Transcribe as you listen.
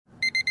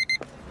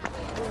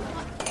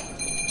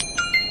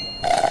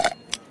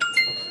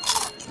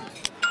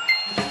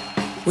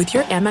With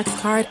your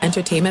Amex card,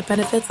 entertainment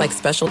benefits like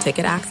special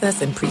ticket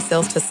access and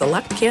pre-sales to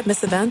select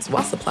can't-miss events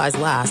while supplies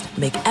last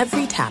make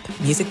every tap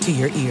music to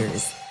your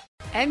ears.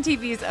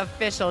 MTV's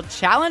official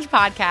Challenge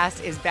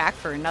podcast is back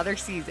for another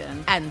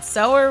season. And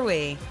so are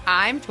we.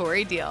 I'm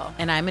Tori Deal.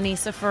 And I'm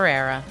Anissa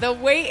Ferreira. The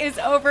wait is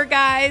over,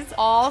 guys.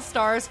 All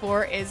Stars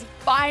 4 is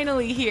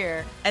finally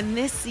here. And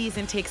this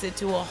season takes it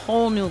to a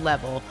whole new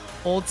level.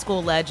 Old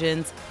school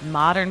legends,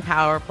 modern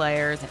power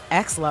players, and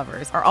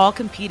ex-lovers are all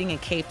competing in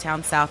Cape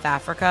Town, South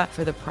Africa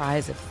for the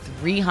prize of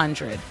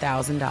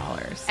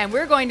 $300,000. And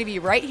we're going to be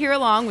right here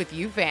along with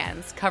you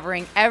fans,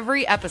 covering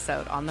every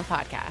episode on the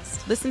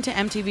podcast. Listen to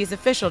MTV's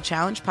official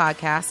Challenge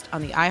podcast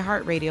on the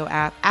iHeartRadio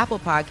app, Apple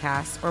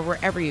Podcasts, or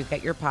wherever you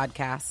get your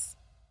podcasts.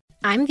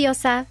 I'm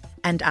Diosa.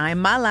 And I'm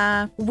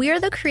Mala. We're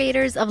the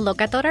creators of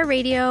Locatora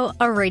Radio,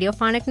 a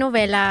radiophonic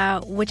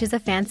novela, which is a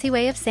fancy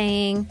way of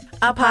saying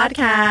a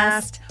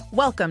podcast.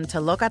 Welcome to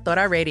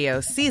Locatora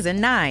Radio Season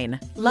 9.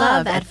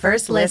 Love at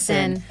First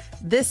Listen.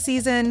 This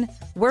season,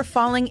 we're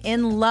falling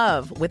in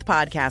love with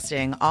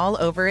podcasting all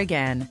over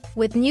again.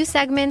 With new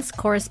segments,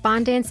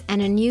 correspondence,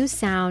 and a new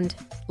sound.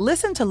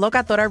 Listen to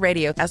Locatora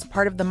Radio as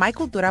part of the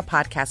Michael Dura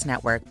Podcast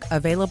Network.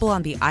 Available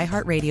on the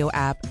iHeartRadio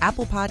app,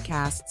 Apple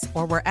Podcasts,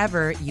 or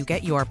wherever you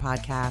get your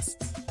podcasts.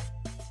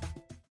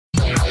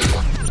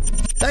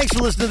 Thanks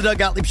for listening to the Doug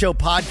Gottlieb Show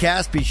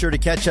podcast. Be sure to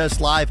catch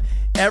us live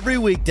every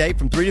weekday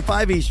from 3 to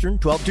 5 Eastern,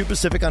 12 to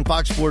Pacific on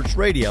Fox Sports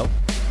Radio.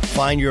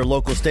 Find your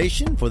local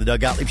station for the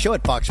Doug Gottlieb Show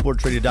at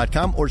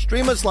foxsportsradio.com or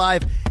stream us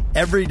live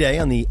every day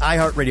on the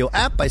iHeartRadio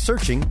app by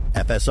searching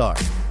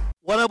FSR.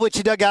 What up with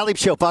you, Doug Gottlieb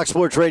Show, Fox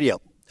Sports Radio.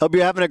 Hope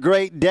you're having a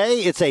great day.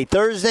 It's a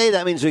Thursday.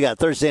 That means we got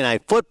Thursday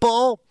Night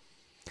Football,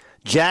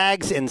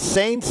 Jags and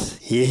Saints.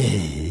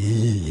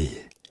 Yeah.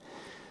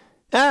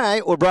 All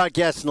right, we're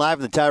broadcasting live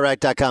from the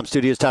TireRack.com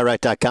studios,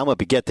 TireRack.com. Hope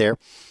you get there.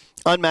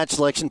 Unmatched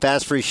selection,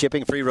 fast, free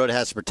shipping, free road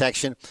hazard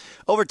protection.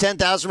 Over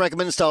 10,000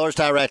 recommended installers.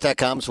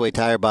 TireRack.com is the way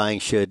tire buying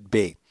should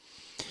be.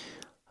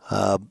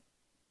 All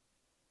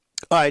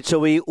right, so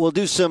we'll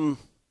do some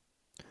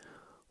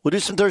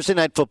Thursday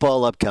Night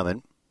Football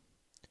upcoming.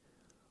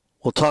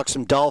 We'll talk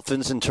some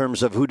Dolphins in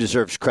terms of who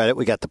deserves credit.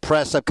 We got the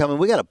press upcoming.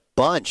 We got a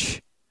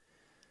bunch.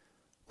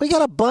 We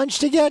got a bunch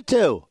to get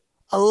to.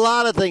 A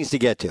lot of things to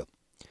get to.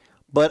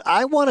 But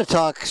I want to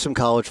talk some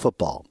college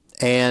football.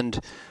 And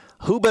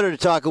who better to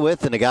talk with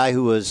than a guy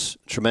who was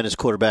a tremendous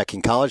quarterback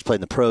in college, played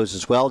in the pros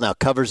as well, now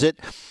covers it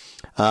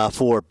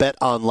for Bet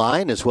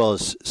Online as well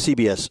as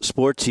CBS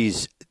Sports.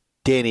 He's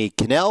Danny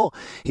Kanell.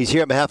 He's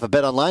here on behalf of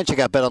Bet Online. Check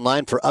out Bet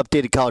Online for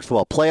updated college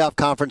football playoff,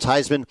 conference,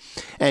 Heisman,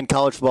 and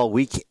college football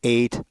Week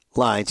 8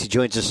 lines. He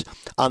joins us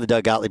on the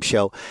Doug Gottlieb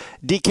Show.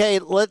 DK,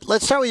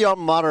 let's start with your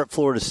alma mater at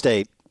Florida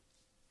State.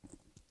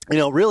 You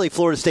know, really,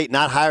 Florida State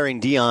not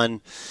hiring Deion,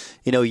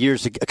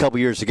 a couple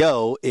years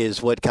ago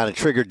is what kind of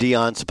triggered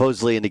Deion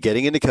supposedly into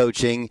getting into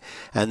coaching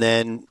and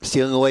then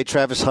stealing away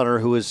Travis Hunter,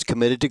 who was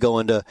committed to go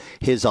into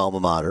his alma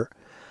mater.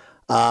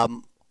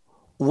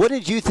 What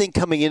did you think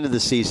coming into the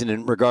season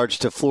in regards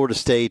to Florida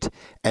State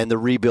and the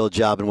rebuild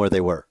job and where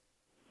they were?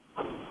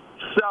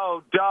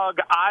 So, Doug,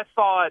 I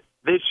thought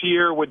this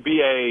year would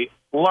be a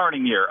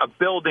learning year, a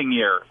building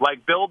year,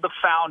 like build the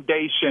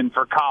foundation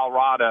for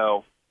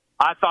Colorado.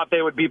 I thought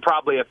they would be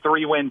probably a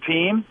 3-win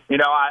team. You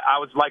know, I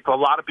was like a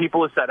lot of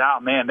people have said, oh,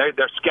 man,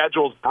 their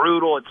schedule's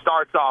brutal. It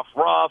starts off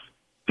rough,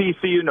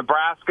 TCU,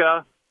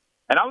 Nebraska.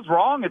 And I was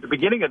wrong at the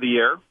beginning of the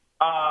year.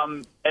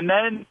 And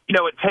then,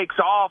 it takes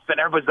off, and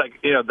everybody's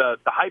like, the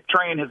hype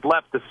train has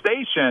left the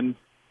station.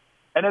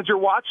 And as you're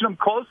watching them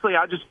closely,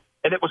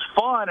 and it was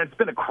fun, and it's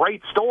been a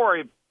great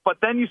story. But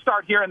then you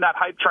start hearing that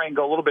hype train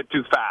go a little bit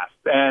too fast.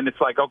 And it's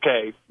like,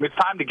 okay, it's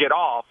time to get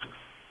off.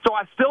 So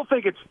I still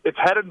think it's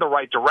headed in the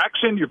right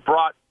direction. You've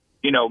brought,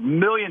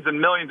 millions and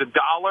millions of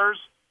dollars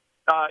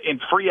in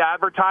free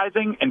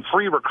advertising and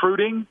free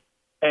recruiting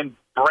and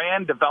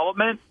brand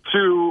development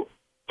to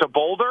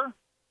Boulder.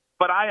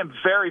 But I am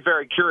very,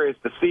 very curious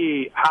to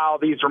see how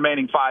these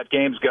remaining 5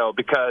 games go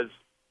because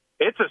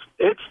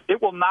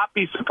it will not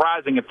be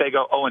surprising if they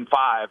go 0-5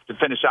 to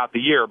finish out the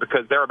year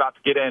because they're about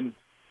to get in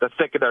the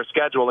thick of their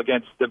schedule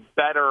against the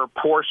better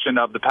portion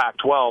of the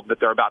Pac-12 that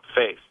they're about to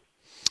face.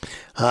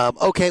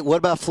 Okay, what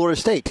about Florida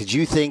State? Did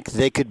you think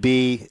they could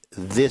be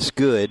this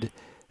good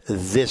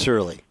this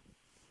early?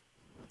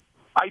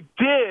 I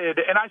did,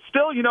 and I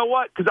still, you know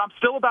what, because I'm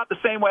still about the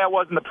same way I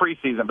was in the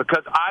preseason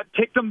because I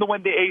picked them to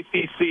win the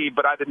ACC,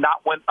 but I did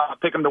not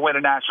pick them to win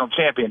a national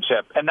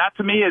championship. And that,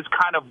 to me, is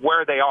kind of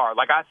where they are.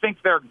 Like, I think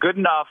they're good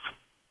enough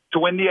to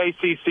win the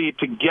ACC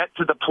to get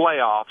to the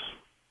playoffs,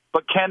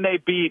 but can they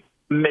beat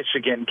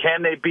Michigan?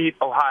 Can they beat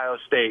Ohio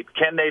State?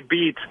 Can they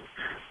beat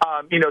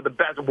the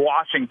best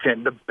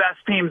Washington, the best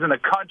teams in the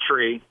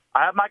country?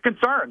 I have my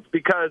concerns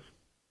because,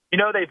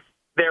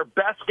 their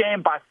best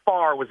game by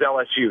far was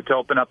LSU to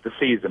open up the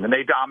season, and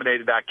they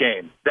dominated that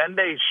game. Then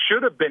they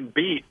should have been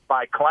beat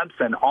by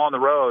Clemson on the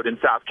road in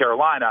South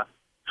Carolina,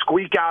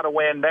 squeak out a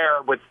win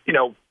there with,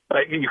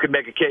 you could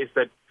make a case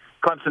that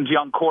Clemson's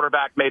young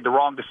quarterback made the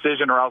wrong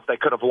decision or else they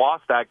could have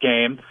lost that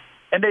game.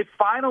 And they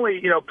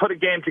finally, put a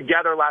game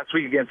together last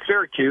week against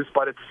Syracuse,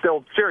 but it's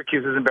still,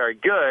 Syracuse isn't very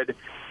good.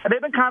 And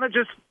they've been kind of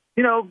just,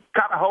 kind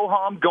of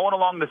ho-hum going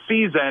along the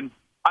season.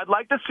 I'd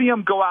like to see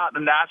them go out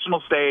on the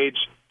national stage,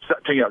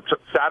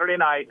 Saturday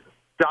night,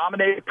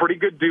 dominate a pretty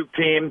good Duke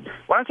team.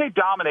 When I say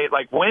dominate,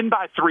 like win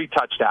by 3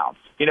 touchdowns.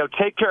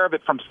 Take care of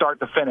it from start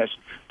to finish.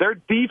 Their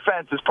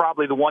defense is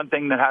probably the one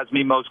thing that has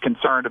me most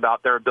concerned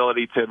about their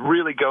ability to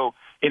really go,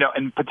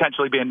 and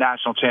potentially be a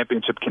national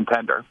championship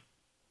contender.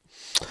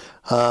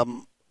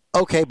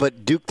 Okay,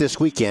 but Duke this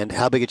weekend,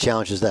 how big a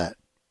challenge is that?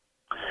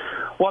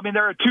 Well, I mean,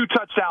 they're a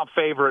 2-touchdown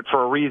favorite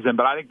for a reason,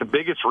 but I think the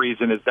biggest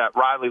reason is that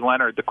Riley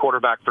Leonard, the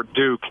quarterback for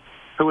Duke,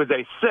 who is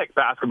a sick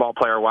basketball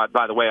player,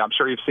 by the way. I'm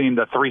sure you've seen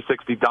the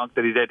 360 dunk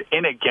that he did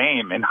in a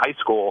game in high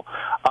school.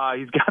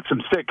 He's got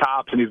some sick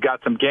hops, and he's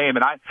got some game.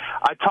 And I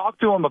talked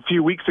to him a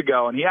few weeks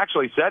ago, and he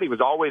actually said he was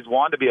always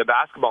wanted to be a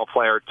basketball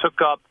player, took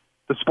up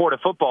the sport of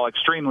football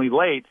extremely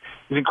late.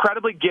 He's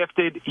incredibly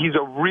gifted. He's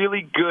a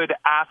really good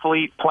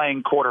athlete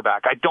playing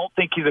quarterback. I don't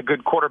think he's a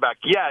good quarterback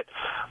yet,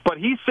 but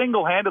he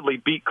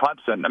single-handedly beat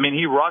Clemson. I mean,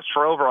 he rushed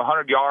for over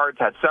 100 yards,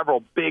 had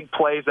several big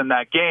plays in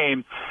that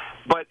game.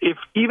 But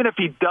even if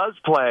he does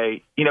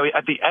play,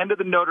 at the end of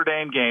the Notre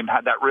Dame game,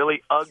 had that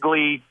really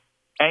ugly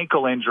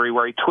ankle injury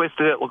where he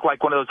twisted it, looked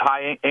like one of those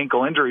high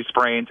ankle injury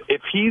sprains.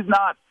 If he's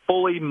not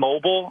fully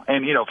mobile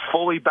and,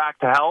 fully back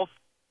to health,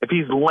 if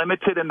he's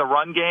limited in the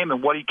run game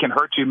and what he can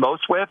hurt you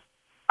most with,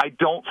 I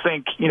don't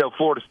think,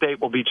 Florida State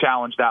will be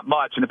challenged that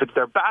much. And if it's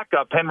their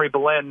backup, Henry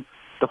Boleyn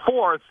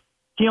IV,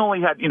 he only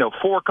had,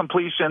 4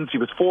 completions. He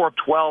was 4 of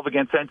 12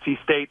 against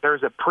NC State.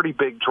 There's a pretty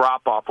big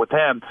drop-off with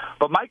him.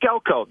 But Mike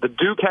Elko, the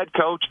Duke head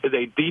coach, is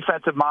a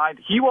defensive mind.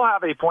 He will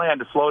have a plan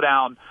to slow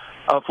down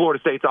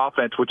Florida State's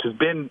offense, which has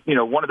been,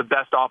 one of the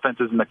best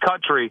offenses in the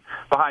country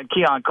behind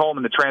Keon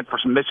Coleman, the transfer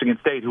from Michigan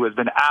State, who has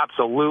been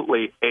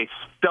absolutely a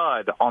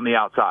stud on the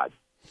outside.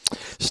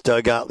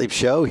 Doug Gottlieb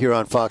Show here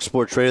on Fox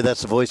Sports Radio.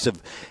 That's the voice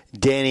of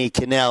Danny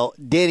Kanell.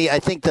 Danny, I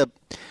think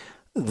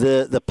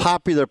the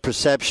popular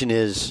perception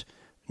is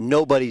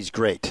nobody's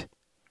great,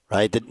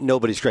 right? That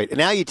nobody's great. And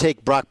now you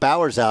take Brock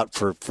Bowers out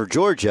for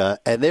Georgia,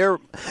 and their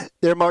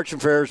margin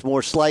for error is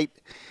more slight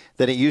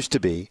than it used to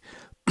be.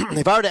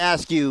 If I were to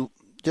ask you,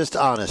 just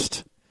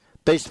honest,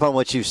 based upon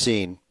what you've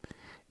seen,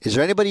 is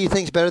there anybody you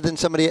think is better than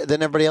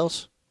everybody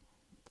else?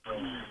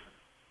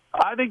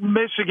 I think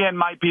Michigan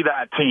might be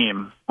that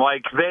team.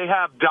 Like, they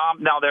have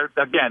now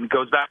again, it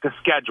goes back to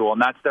schedule,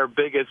 and that's their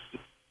biggest,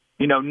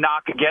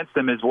 knock against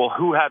them is, well,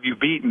 who have you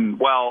beaten?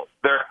 Well,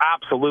 they're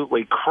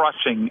absolutely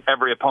crushing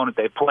every opponent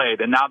they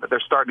played, and now that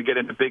they're starting to get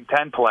into Big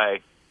Ten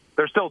play,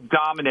 they're still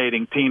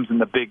dominating teams in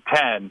the Big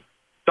Ten.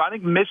 So I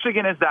think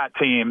Michigan is that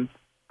team.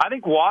 I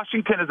think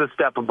Washington is a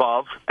step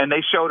above, and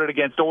they showed it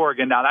against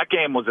Oregon. Now, that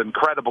game was an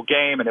incredible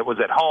game, and it was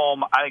at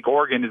home. I think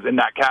Oregon is in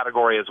that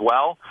category as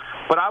well.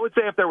 But I would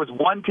say if there was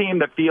one team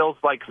that feels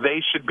like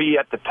they should be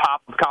at the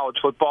top of college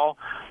football,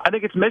 I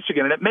think it's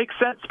Michigan. And it makes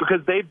sense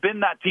because they've been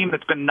that team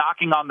that's been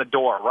knocking on the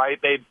door, right?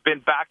 They've been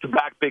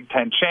back-to-back Big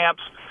Ten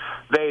champs.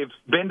 They've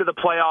been to the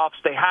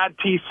playoffs. They had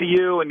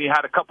TCU, and you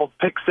had a couple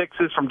pick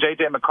sixes from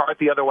J.J.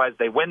 McCarthy. Otherwise,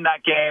 they win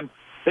that game.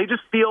 They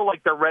just feel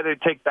like they're ready to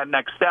take that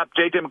next step.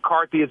 J.J.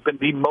 McCarthy has been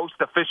the most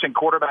efficient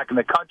quarterback in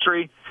the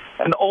country,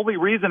 and the only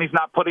reason he's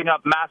not putting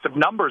up massive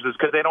numbers is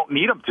because they don't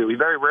need him to. He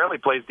very rarely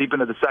plays deep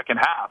into the second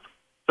half.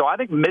 So I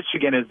think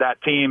Michigan is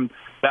that team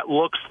that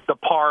looks the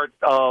part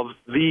of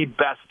the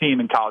best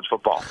team in college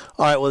football.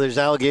 All right, well, there's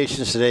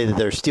allegations today that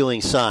they're stealing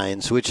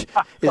signs, which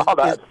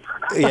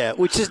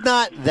which is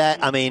not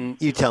that, I mean,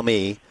 you tell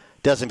me,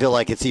 doesn't feel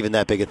like it's even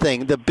that big a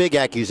thing. The big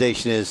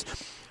accusation is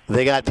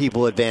they got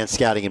people advanced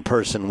scouting in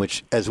person,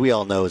 which, as we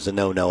all know, is a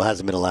no-no,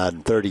 hasn't been allowed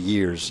in 30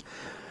 years.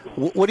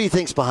 What do you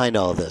think's behind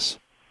all of this?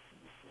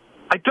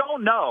 I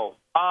don't know.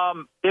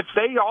 If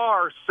they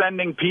are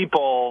sending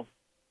people,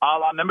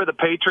 I remember the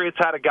Patriots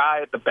had a guy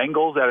at the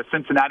Bengals, at a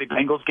Cincinnati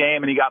Bengals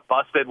game, and he got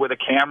busted with a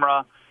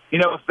camera.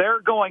 If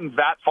they're going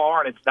that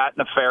far and it's that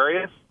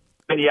nefarious,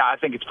 then, yeah, I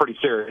think it's pretty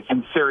serious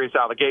and serious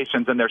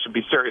allegations, and there should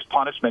be serious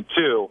punishment,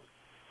 too.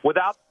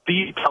 Without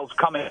details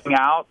coming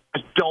out,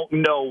 I don't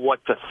know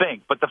what to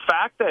think. But the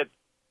fact that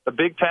the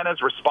Big Ten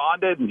has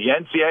responded and the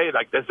NCAA,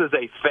 like, this is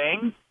a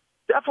thing,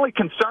 definitely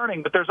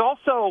concerning. But there's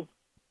also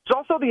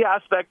the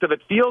aspect of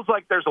it feels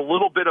like there's a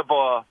little bit of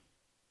a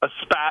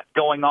spat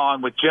going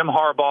on with Jim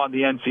Harbaugh and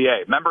the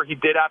NCAA. Remember, he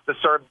did have to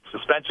serve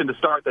suspension to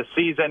start the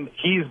season.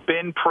 He's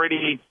been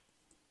pretty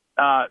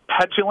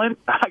petulant,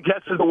 I guess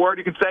is the word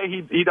you could say.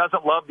 He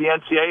doesn't love the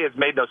NCAA, has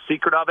made no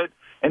secret of it,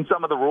 and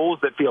some of the rules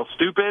that feel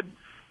stupid.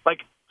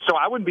 So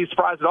I wouldn't be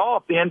surprised at all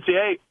if the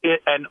NCAA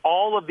and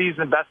all of these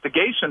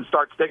investigations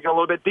start digging a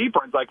little bit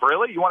deeper. It's like,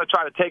 really? You want to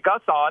try to take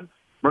us on?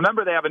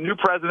 Remember, they have a new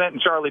president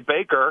in Charlie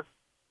Baker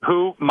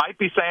who might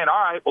be saying,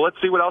 all right, well, let's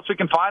see what else we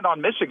can find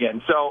on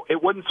Michigan. So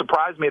it wouldn't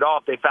surprise me at all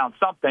if they found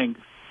something.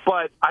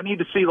 But I need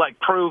to see,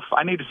 proof.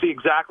 I need to see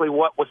exactly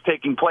what was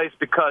taking place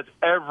because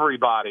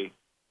everybody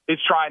is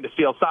trying to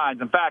steal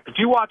signs. In fact, if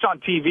you watch on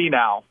TV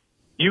now,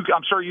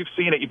 I'm sure you've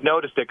seen it, you've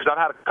noticed it, because I've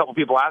had a couple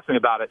people ask me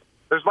about it.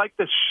 There's like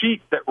this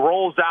sheet that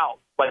rolls out,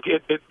 like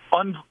it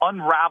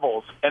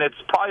unravels, and it's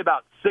probably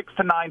about 6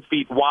 to 9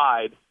 feet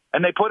wide,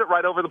 and they put it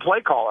right over the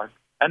play caller.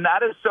 And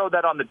that is so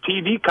that on the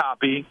TV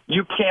copy,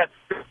 you can't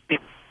see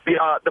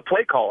the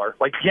play caller.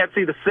 Like, you can't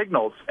see the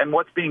signals and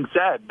what's being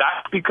said.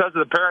 That's because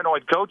of the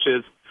paranoid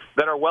coaches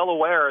that are well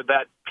aware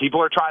that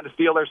people are trying to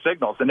steal their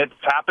signals, and it's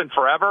happened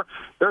forever.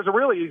 There's a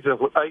really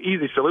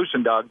easy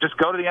solution, Doug. Just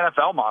go to the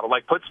NFL model.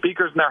 Like, put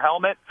speakers in their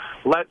helmet,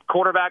 let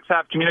quarterbacks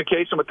have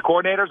communication with the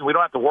coordinators. We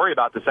don't have to worry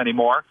about this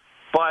anymore.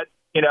 But,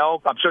 you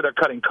know, I'm sure they're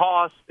cutting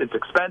costs. It's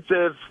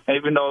expensive.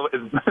 Even though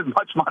as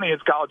much money as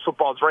college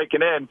football is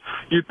raking in,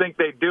 you'd think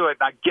they'd do it.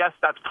 And I guess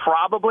that's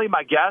probably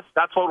my guess.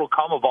 That's what will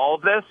come of all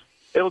of this.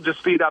 It'll just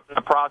speed up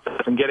the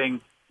process and getting,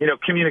 you know,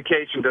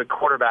 communication to the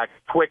quarterback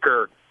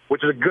quicker,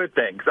 which is a good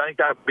thing, because I think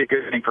that would be a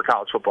good thing for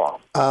college football.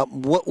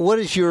 What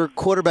is your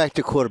quarterback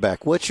to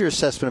quarterback? What's your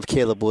assessment of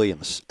Caleb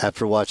Williams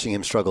after watching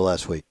him struggle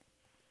last week?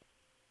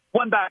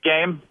 One bad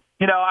game.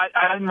 You know, I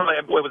didn't really.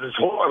 It was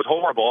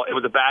horrible. It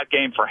was a bad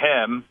game for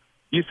him.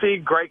 You see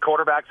great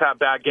quarterbacks have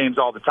bad games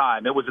all the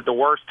time. It was at the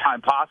worst time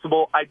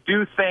possible. I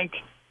do think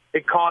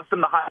it cost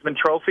him the Heisman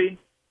Trophy,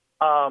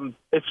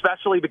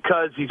 especially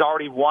because he's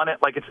already won it.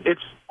 Like,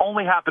 it's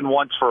only happened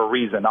once for a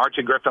reason.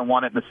 Archie Griffin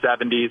won it in the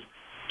 70s.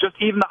 Just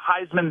even the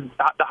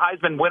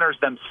Heisman winners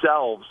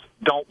themselves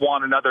don't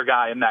want another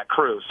guy in that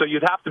crew. So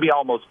you'd have to be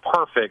almost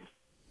perfect,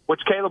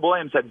 which Caleb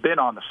Williams had been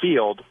on the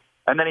field.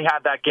 And then he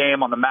had that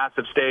game on the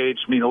massive stage.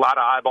 I mean, a lot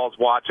of eyeballs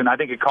watching. I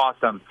think it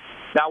cost him.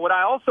 Now, what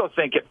I also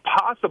think it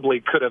possibly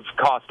could have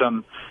cost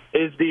him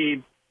is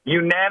the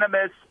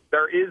unanimous,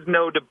 there is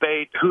no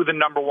debate who the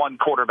number one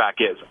quarterback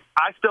is.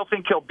 I still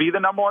think he'll be the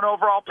number one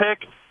overall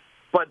pick,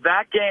 but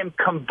that game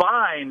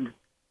combined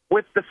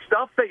with the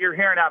stuff that you're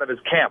hearing out of his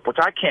camp, which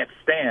I can't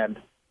stand,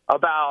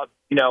 about,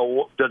 you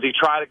know, does he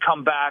try to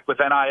come back with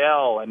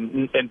NIL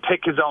and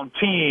pick his own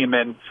team,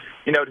 and,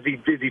 you know, is he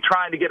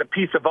trying to get a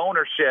piece of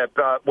ownership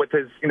with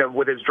his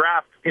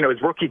draft, you know,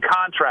 his rookie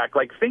contract,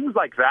 like things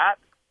like that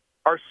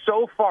are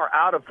so far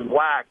out of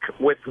whack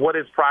with what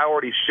his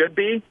priorities should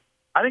be.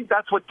 I think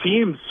that's what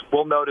teams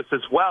will notice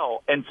as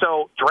well. And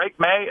so Drake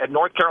May at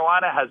North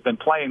Carolina has been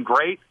playing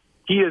great.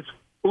 He is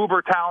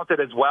uber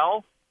talented as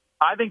well.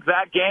 I think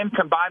that game,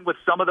 combined with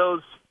some of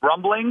those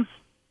rumblings,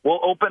 will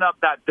open up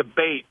that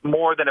debate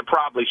more than it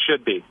probably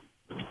should be.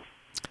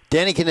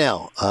 Danny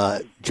Cannell,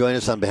 join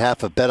us on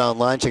behalf of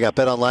BetOnline. Check out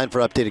BetOnline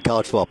for updated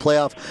college football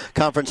playoff,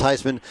 conference,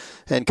 Heisman,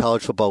 and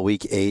college football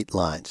Week 8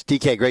 lines.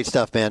 DK, great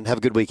stuff, man. Have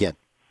a good weekend.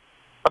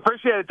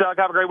 Appreciate it, Doug.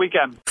 Have a great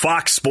weekend.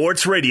 Fox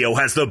Sports Radio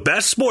has the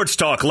best sports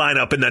talk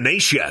lineup in the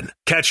nation.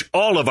 Catch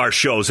all of our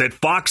shows at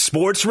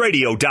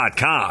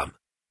foxsportsradio.com.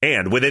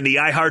 And within the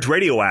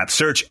iHeartRadio app,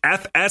 search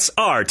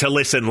FSR to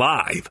listen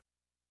live.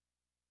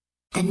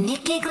 The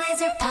Nikki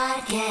Glaser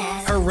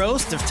Podcast. Her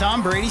roast of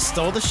Tom Brady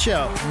stole the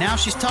show. Now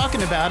she's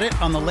talking about it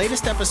on the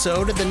latest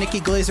episode of the Nikki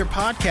Glaser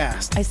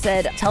Podcast. I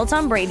said, tell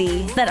Tom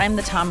Brady that I'm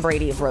the Tom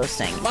Brady of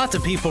roasting. Lots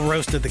of people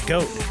roasted the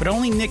GOAT, but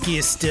only Nikki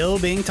is still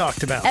being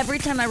talked about. Every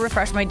time I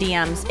refresh my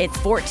DMs, it's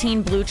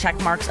 14 blue check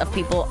marks of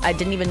people I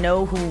didn't even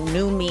know who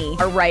knew me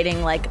are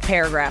writing like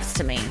paragraphs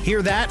to me.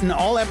 Hear that in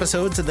all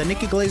episodes of the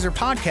Nikki Glaser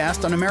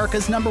Podcast on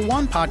America's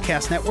 #1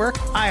 podcast network,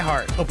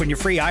 iHeart. Open your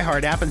free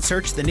iHeart app and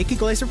search the Nikki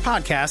Glaser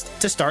Podcast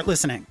to start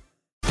listening.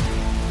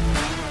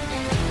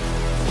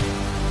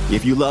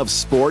 If you love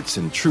sports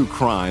and true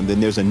crime,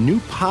 then there's a new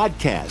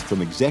podcast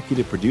from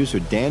executive producer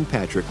Dan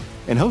Patrick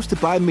and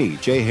hosted by me,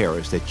 Jay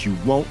Harris, that you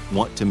won't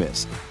want to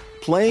miss.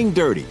 Playing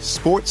Dirty: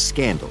 Sports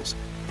Scandals.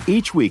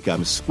 Each week,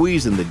 I'm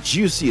squeezing the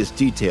juiciest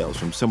details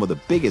from some of the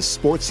biggest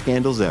sports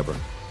scandals ever.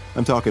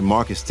 I'm talking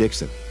Marcus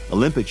Dixon,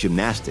 Olympic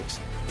gymnastics,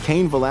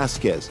 Cain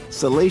Velasquez,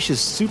 salacious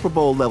Super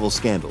Bowl-level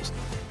scandals.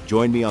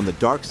 Join me on the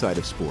dark side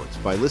of sports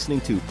by listening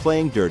to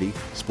Playing Dirty: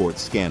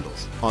 Sports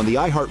Scandals on the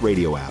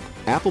iHeartRadio app,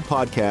 Apple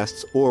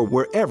Podcasts, or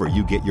wherever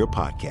you get your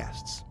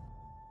podcasts.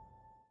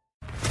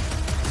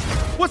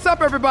 What's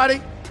up,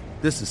 everybody?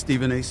 This is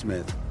Stephen A.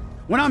 Smith.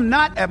 When I'm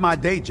not at my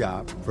day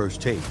job, First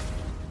Take,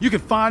 you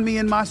can find me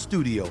in my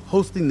studio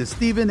hosting the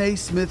Stephen A.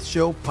 Smith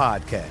Show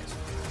podcast.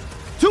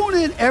 Tune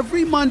in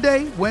every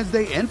Monday,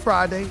 Wednesday, and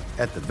Friday,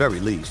 at the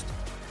very least,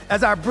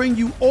 as I bring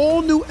you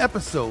all new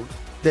episodes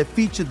that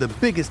feature the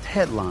biggest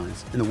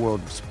headlines in the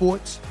world of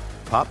sports,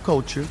 pop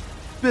culture,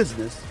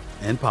 business,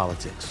 and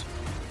politics.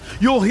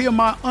 You'll hear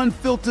my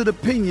unfiltered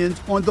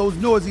opinions on those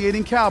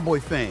nauseating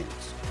Cowboy fans,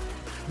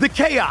 the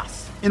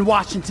chaos in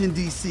Washington,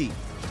 D.C.,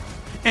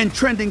 and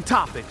trending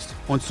topics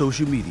on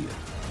social media,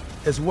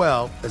 as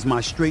well as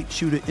my straight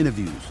shooter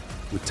interviews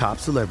with top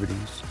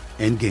celebrities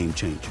and game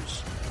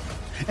changers.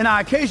 And I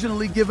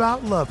occasionally give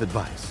out love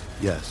advice.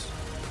 Yes,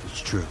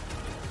 it's true.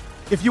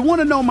 If you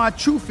want to know my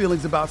true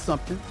feelings about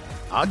something,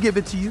 I'll give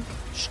it to you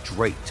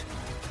straight.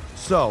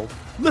 So,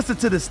 listen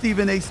to the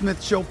Stephen A.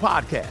 Smith Show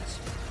podcast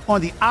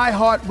on the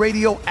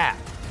iHeartRadio app,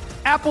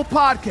 Apple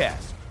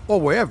Podcasts, or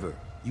wherever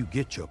you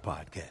get your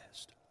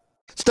podcast.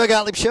 It's Doug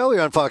Gottlieb Show here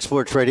on Fox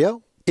Sports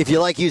Radio. If you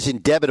like using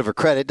debit over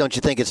credit, don't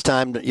you think it's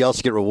time you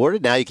also get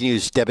rewarded? Now you can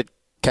use debit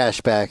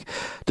cashback.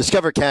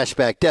 Discover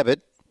Cashback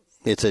Debit.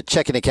 It's a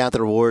checking account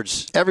that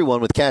rewards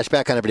everyone with cash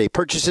back on everyday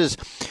purchases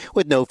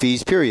with no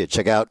fees, period.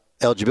 Check out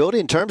eligibility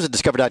and terms at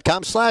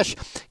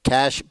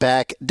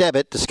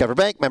discover.com/cashbackdebit. Discover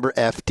Bank, member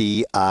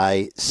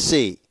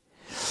FDIC.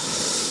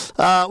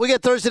 We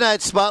got Thursday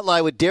Night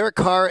Spotlight with Derek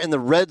Carr in the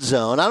red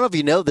zone. I don't know if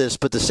you know this,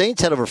 but the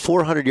Saints had over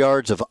 400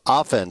 yards of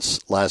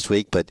offense last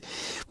week. But,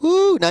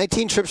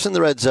 19 trips in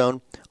the red zone,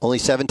 only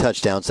 7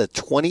 touchdowns. That's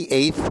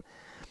 28th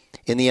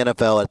in the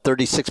NFL at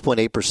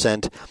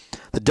 36.8%.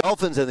 The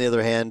Dolphins, on the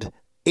other hand,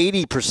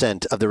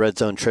 80% of the red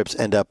zone trips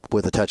end up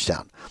with a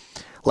touchdown.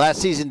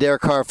 Last season,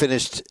 Derek Carr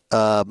finished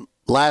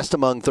last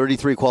among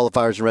 33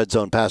 qualifiers in red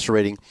zone passer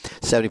rating,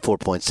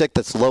 74.6.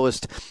 That's the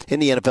lowest in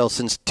the NFL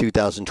since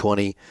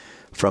 2020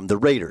 from the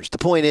Raiders. The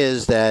point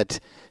is that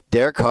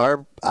Derek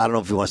Carr, I don't know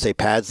if you want to say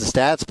pads the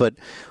stats, but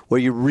where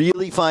you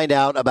really find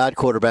out about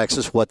quarterbacks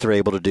is what they're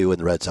able to do in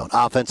the red zone.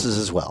 Offenses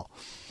as well.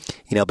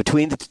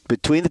 Between the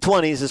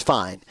 20s is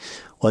fine.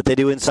 What they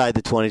do inside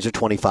the 20s or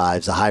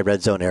 25s, the high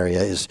red zone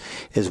area, is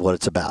what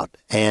it's about.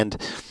 And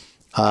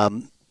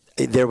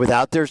they're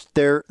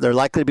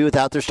likely to be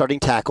without their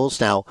starting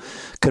tackles. Now,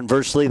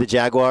 conversely, the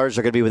Jaguars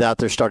are going to be without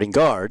their starting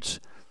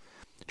guards.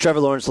 Trevor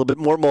Lawrence a little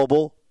bit more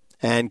mobile,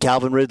 and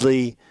Calvin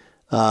Ridley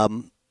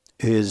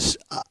is,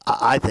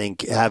 I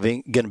think,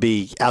 going to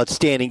be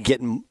outstanding,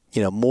 getting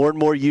more and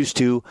more used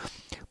to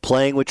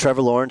playing with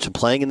Trevor Lawrence and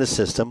playing in the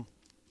system.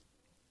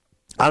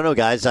 I don't know,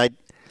 guys.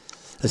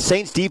 The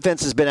Saints'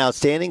 defense has been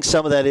outstanding.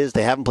 Some of that is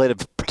they haven't played a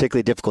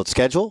particularly difficult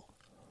schedule,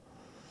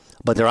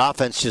 but their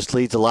offense just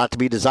leaves a lot to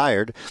be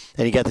desired.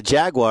 And you got the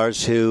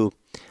Jaguars, who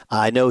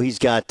I know he's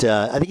got.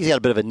 I think he's got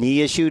a bit of a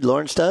knee issue.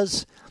 Lawrence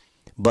does,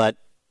 but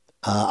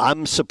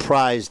I'm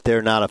surprised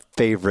they're not a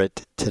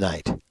favorite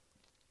tonight.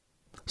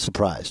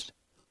 Surprised.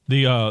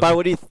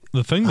 The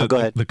thing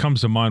that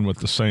comes to mind with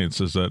the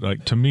Saints is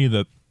that, to me,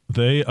 that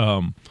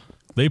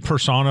they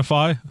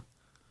personify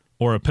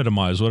or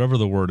epitomize, whatever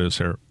the word is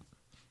here.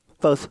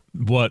 Both.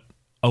 What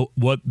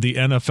the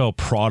NFL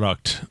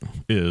product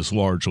is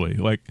largely.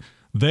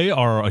 They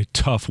are a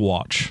tough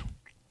watch,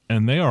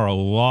 and they are a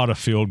lot of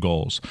field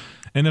goals.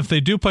 And if they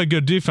do play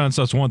good defense,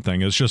 that's one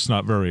thing. It's just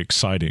not very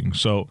exciting.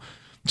 So,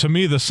 to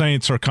me, the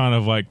Saints are kind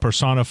of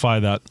personify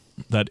that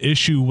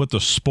issue with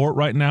the sport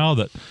right now,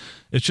 that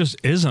it just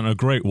isn't a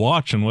great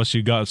watch unless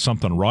you got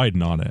something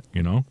riding on it,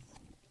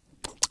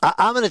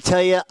 I'm going to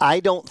tell you, I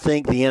don't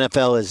think the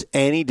NFL is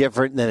any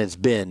different than it's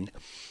been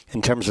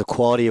in terms of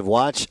quality of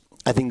watch.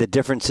 I think the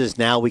difference is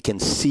now we can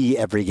see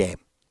every game.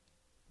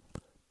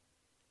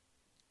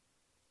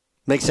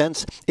 Make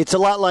sense? It's a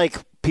lot like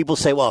people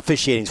say, well,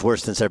 officiating's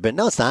worse than it's ever been.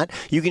 No, it's not.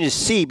 You can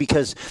just see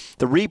because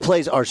the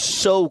replays are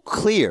so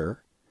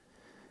clear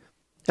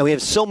and we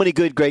have so many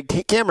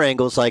great camera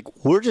angles.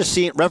 We're just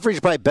seeing referees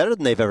are probably better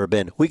than they've ever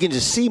been. We can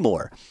just see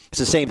more. It's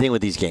the same thing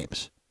with these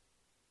games.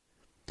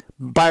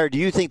 Byron, do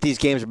you think these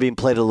games are being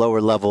played at a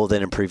lower level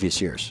than in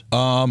previous years?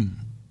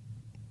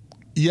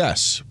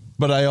 Yes.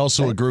 But I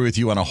also agree with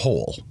you on a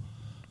whole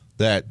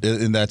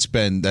and that's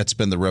been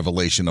the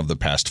revelation of the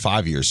past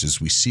 5 years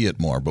is we see it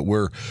more. But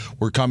we're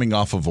coming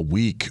off of a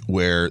week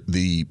where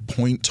the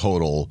point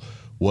total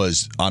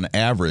was on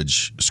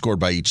average scored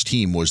by each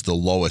team was the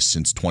lowest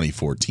since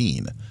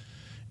 2014,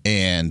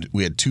 and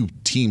we had 2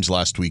 teams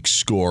last week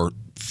score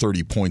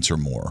 30 points or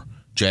more.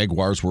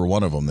 Jaguars were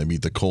one of them. They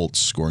beat the Colts,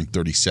 scoring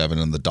 37,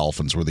 and the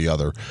Dolphins were the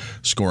other,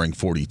 scoring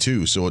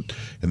 42.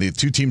 And the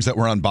 2 teams that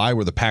were on bye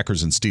were the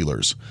Packers and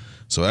Steelers.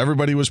 So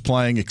everybody was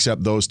playing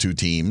except those 2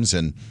 teams,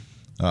 and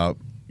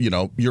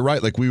you're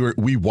right.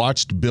 We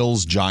watched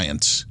Bills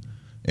Giants,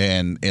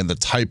 and the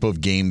type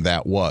of game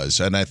that was,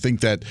 and I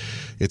think that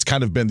it's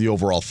kind of been the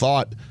overall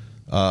thought.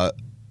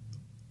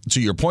 To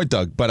your point,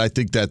 Doug, but I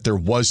think that there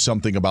was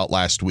something about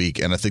last week,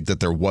 and I think that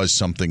there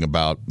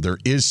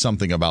is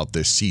something about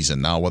this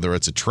season. Now, whether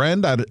it's a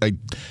trend, I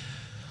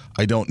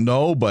don't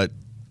know, but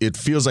it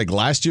feels like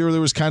last year there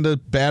was kind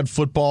of bad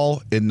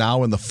football, and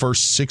now in the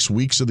first 6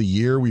 weeks of the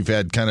year, we've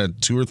had kind of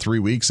 2 or 3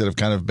 weeks that have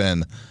kind of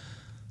been,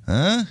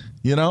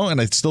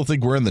 and I still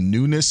think we're in the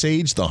newness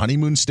age, the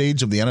honeymoon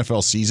stage of the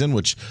NFL season,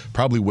 which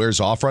probably wears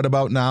off right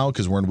about now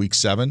because we're in week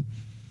 7.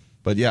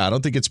 But yeah, I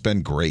don't think it's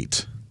been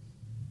great.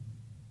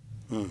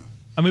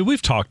 I mean,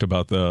 we've talked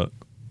about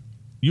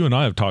you and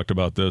I have talked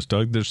about this,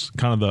 Doug. There's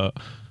kind of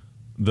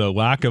the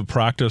lack of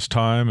practice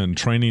time and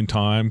training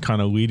time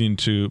kind of leading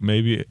to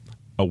maybe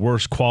a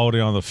worse quality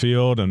on the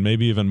field and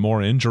maybe even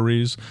more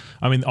injuries.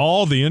 I mean,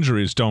 all the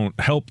injuries don't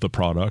help the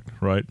product,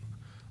 right?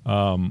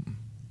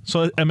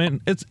 So, I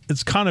mean,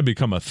 it's kind of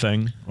become a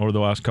thing over the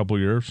last couple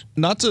of years.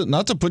 Not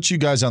to put you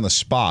guys on the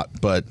spot,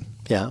 but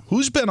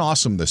who's been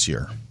awesome this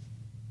year?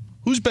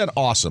 Who's been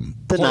awesome?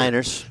 The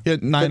Niners. Yeah,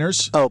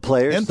 Niners.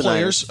 Players. And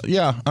players. Niners.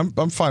 Yeah,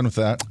 I'm fine with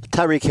that.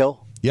 Tyreek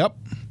Hill. Yep.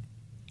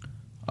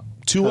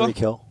 Tua. Tyreek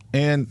Hill.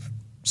 And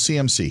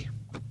CMC.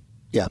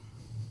 Yeah.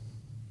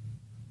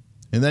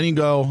 And then you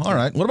go, all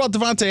right, what about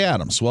Devontae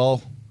Adams?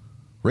 Well,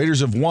 Raiders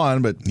have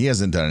won, but he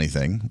hasn't done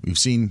anything. We've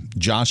seen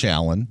Josh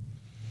Allen.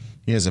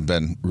 He hasn't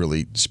been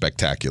really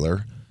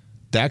spectacular.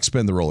 Dak's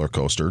been the roller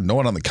coaster. No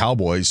one on the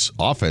Cowboys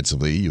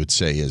offensively, you would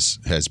say,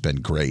 has been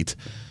great.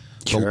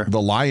 Sure.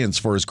 The Lions,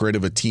 for as great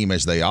of a team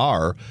as they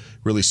are,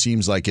 really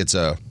seems like it's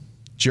a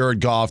Jared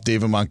Goff,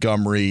 David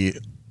Montgomery,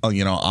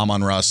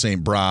 Amon-Ra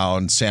St.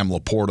 Brown, Sam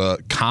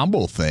Laporta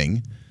combo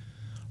thing.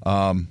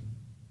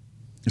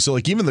 So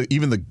like even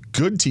the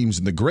good teams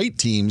and the great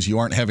teams, you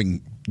aren't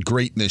having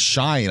greatness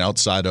shine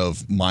outside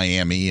of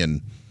Miami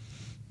and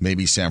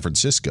maybe San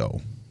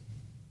Francisco.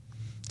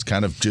 It's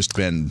kind of just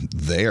been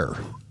there.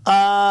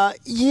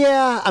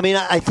 Yeah. I mean,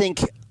 I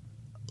think,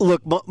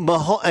 look,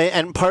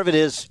 and part of it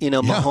is,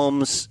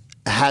 Mahomes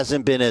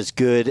hasn't been as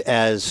good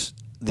as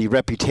the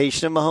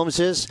reputation of Mahomes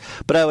is.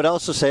 But I would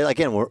also say,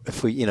 again,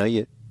 if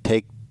you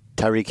take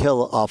Tyreek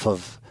Hill off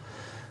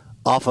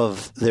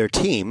of their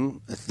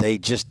team, they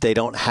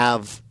don't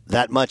have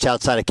that much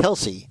outside of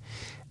Kelsey.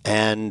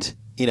 And,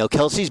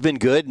 Kelsey's been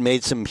good,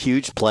 made some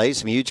huge plays,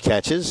 some huge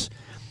catches.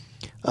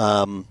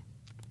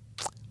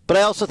 But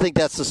I also think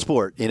that's the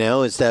sport,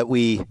 is that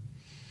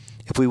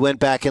if we went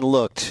back and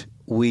looked,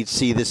 we'd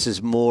see this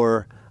is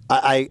more.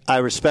 I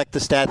respect the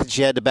stat that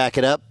you had to back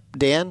it up,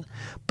 Dan,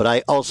 but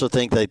I also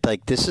think that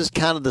this is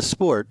kind of the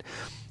sport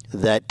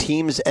that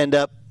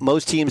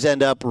most teams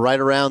end up right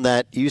around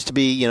that. Used to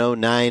be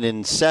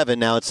 9-7.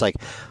 Now it's like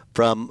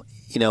from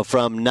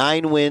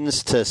 9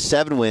 wins to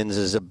 7 wins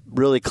is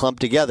really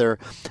clumped together,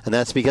 and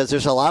that's because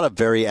there's a lot of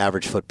very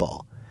average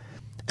football.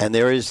 And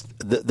there is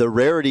the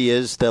rarity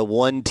is the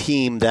one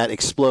team that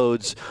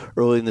explodes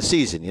early in the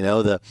season.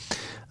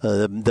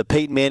 The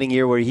Peyton Manning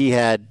year where he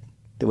had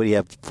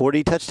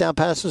 40 touchdown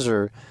passes,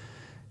 right?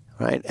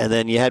 And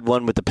then you had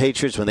one with the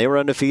Patriots when they were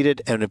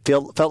undefeated, and it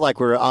felt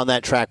like we were on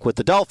that track with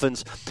the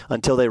Dolphins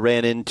until they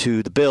ran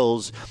into the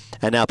Bills,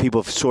 and now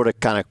people sort of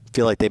kind of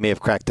feel like they may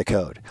have cracked the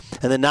code.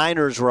 And the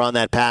Niners were on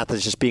that path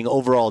as just being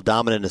overall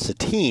dominant as a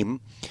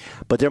team,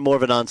 but they're more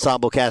of an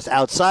ensemble cast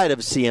outside of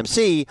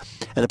CMC,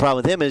 and the problem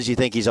with him is you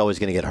think he's always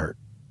going to get hurt.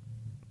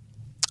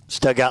 It's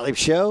Doug Gottlieb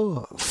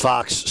Show,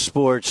 Fox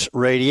Sports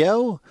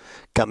Radio,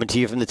 coming to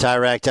you from the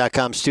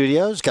TireRack.com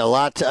studios.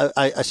 Got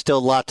still a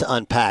lot to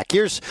unpack.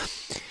 Here's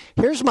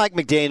Mike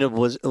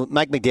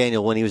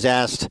McDaniel when he was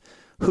asked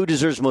who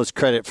deserves most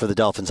credit for the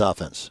Dolphins'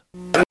 offense.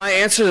 My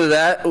answer to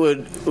that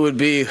would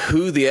be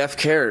who the F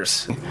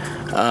cares.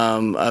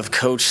 I've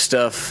coached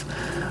stuff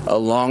a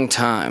long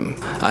time.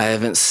 I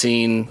haven't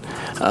seen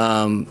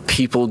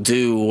people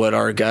do what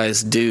our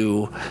guys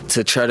do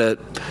to try to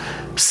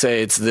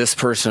say it's this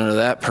person or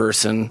that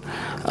person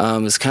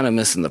is kind of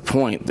missing the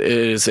point. It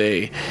is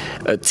a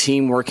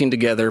team working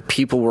together,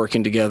 people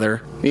working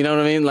together. You know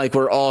what I mean? Like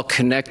we're all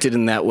connected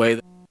in that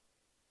way.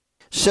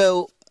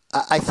 So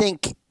I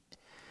think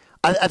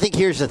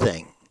here's the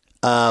thing.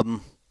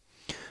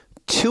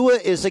 Tua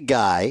is a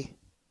guy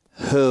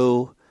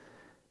who,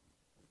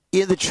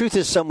 the truth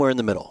is somewhere in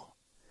the middle.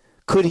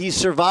 Could he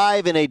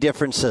survive in a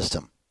different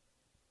system?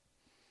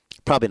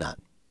 Probably not.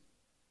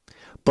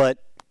 But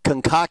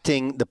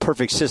concocting the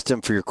perfect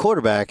system for your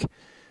quarterback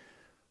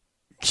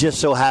just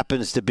so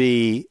happens to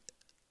be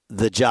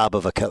the job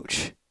of a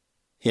coach.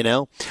 We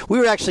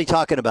were actually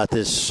talking about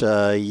this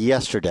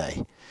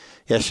yesterday.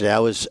 I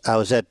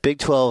was at Big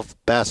 12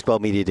 basketball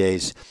media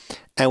days,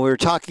 and we were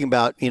talking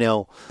about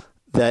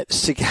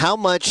that how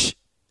much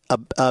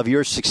of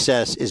your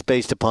success is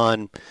based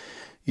upon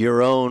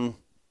your own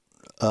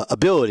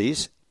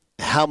abilities,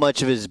 how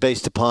much of it is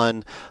based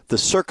upon the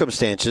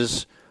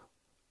circumstances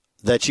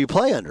that you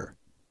play under.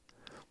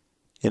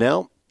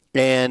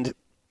 And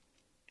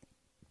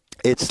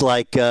it's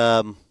like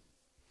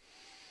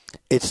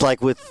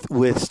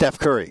with Steph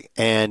Curry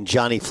and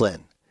Johnny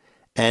Flynn.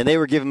 And they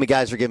were giving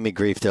me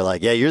grief. They're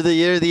like, "Yeah, you're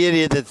the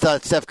idiot that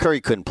thought Steph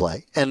Curry couldn't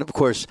play." And of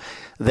course,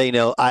 they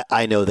know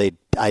I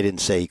didn't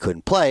say he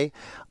couldn't play.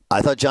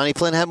 I thought Johnny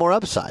Flynn had more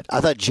upside.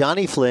 I thought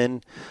Johnny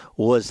Flynn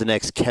was the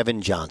next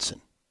Kevin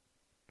Johnson.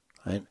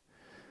 Right?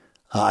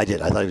 I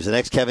did. I thought he was the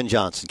next Kevin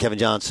Johnson. Kevin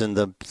Johnson,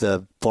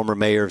 the former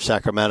mayor of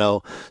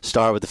Sacramento,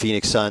 star with the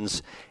Phoenix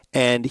Suns,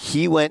 and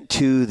he went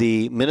to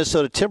the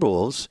Minnesota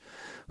Timberwolves,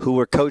 who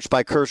were coached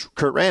by Kurt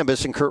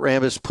Rambis, and Kurt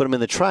Rambis put him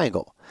in the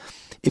triangle.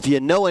 If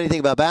you know anything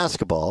about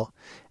basketball,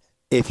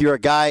 if you're a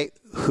guy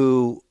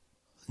who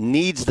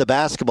needs the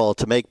basketball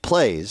to make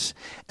plays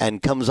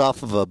and comes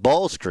off of a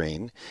ball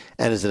screen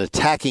and is an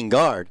attacking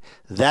guard,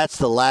 that's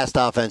the last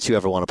offense you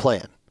ever want to play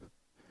in.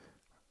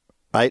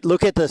 Right?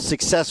 Look at the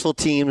successful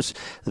teams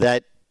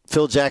that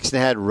Phil Jackson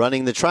had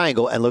running the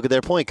triangle and look at their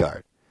point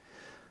guard.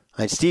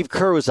 Right? Steve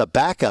Kerr was a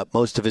backup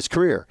most of his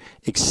career,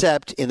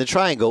 except in the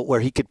triangle where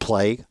he could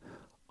play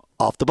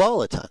off the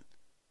ball a ton.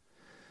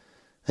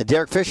 And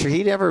Derek Fisher,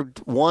 he never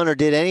won or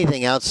did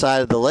anything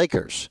outside of the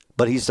Lakers,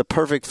 but he's the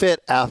perfect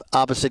fit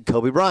opposite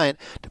Kobe Bryant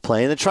to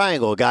play in the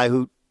triangle, a guy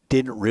who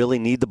didn't really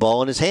need the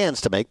ball in his hands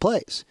to make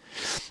plays.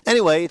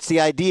 Anyway, it's the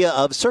idea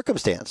of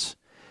circumstance.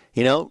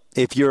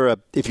 If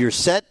you're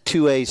set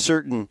to a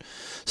certain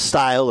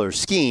style or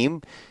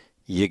scheme,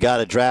 you got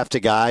to draft a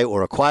guy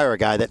or acquire a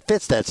guy that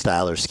fits that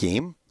style or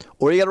scheme,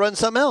 or you got to run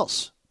something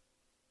else.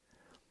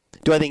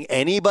 Do I think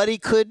anybody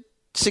could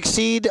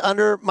succeed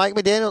under Mike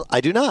McDaniel?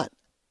 I do not.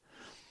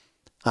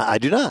 I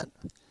do not.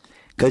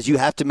 Because you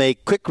have to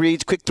make quick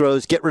reads, quick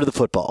throws, get rid of the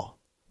football.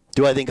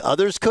 Do I think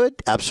others could?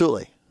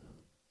 Absolutely.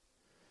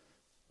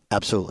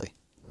 Absolutely.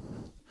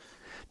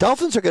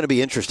 Dolphins are going to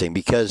be interesting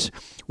because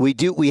we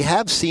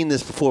have seen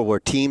this before where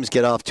teams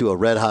get off to a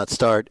red-hot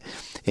start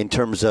in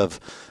terms of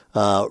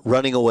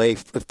running away.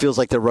 It feels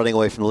like they're running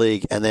away from the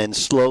league, and then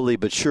slowly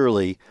but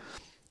surely,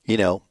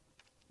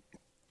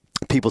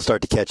 people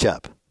start to catch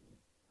up.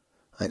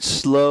 And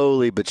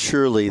slowly but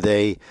surely,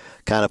 they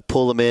kind of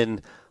pull them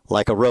in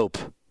like a rope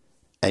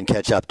and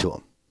catch up to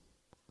them.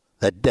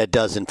 That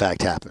does, in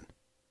fact, happen.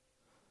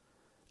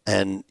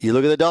 And you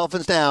look at the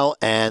Dolphins now,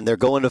 and they're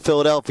going to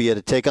Philadelphia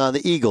to take on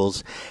the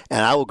Eagles.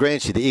 And I will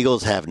grant you, the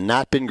Eagles have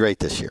not been great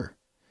this year.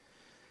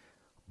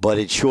 But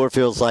it sure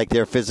feels like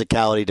their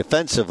physicality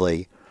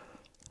defensively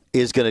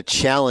is going to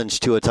challenge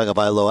Tua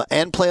Tagovailoa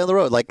and play on the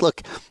road. Like,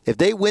 look, if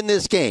they win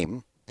this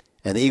game,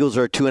 and the Eagles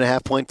are a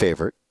 2.5-point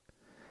favorite,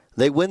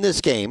 they win this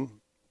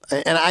game,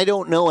 and I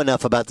don't know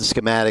enough about the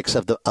schematics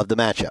of the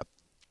matchup.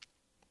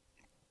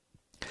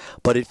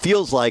 But it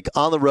feels like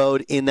on the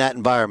road in that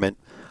environment,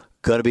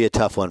 going to be a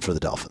tough one for the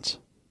Dolphins.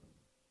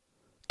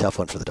 Tough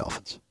one for the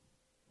Dolphins.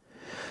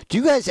 Do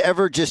you guys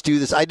ever just do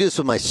this? I do this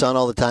with my son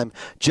all the time.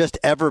 Just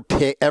ever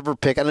pick.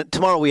 And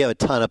tomorrow we have a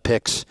ton of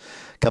picks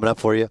coming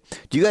up for you.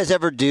 Do you guys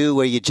ever do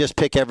where you just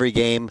pick every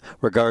game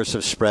regardless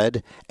of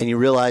spread, and you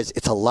realize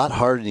it's a lot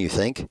harder than you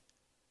think?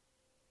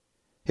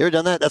 You ever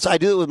done that? I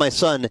do it with my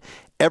son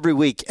every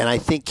week, and I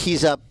think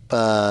he's up.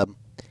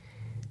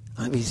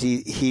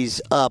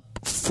 He's up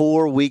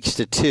 4 weeks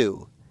to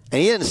 2.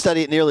 And he didn't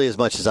study it nearly as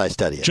much as I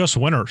study it. Just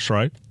winners,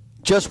 right?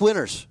 Just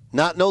winners.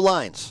 No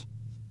lines.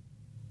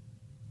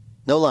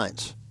 No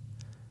lines.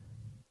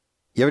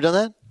 You ever done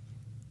that?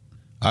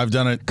 I've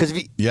done it.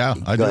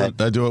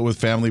 I do it with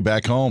family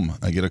back home.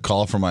 I get a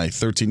call from my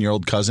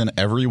 13-year-old cousin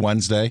every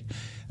Wednesday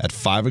at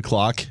 5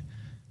 o'clock,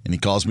 and he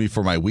calls me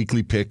for my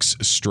weekly picks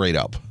straight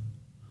up.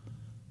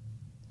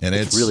 And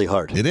it's really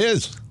hard. It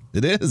is.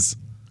 It is.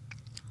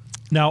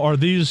 Now, are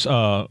these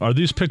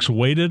picks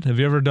weighted? Have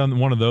you ever done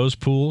one of those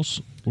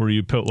pools where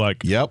you put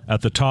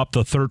at the top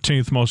the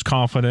 13th most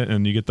confident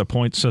and you get the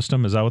point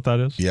system? Is that what that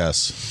is?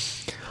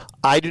 Yes.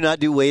 I do not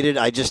do weighted.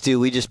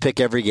 We just pick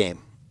every game.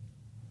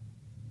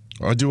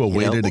 I do a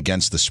weighted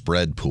against the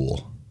spread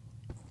pool.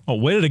 Oh,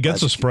 weighted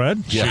against the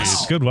spread?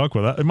 Yes. Jeez, good luck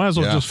with that. You might as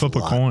well just flip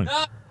a coin.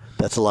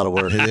 That's a lot of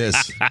work. It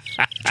is.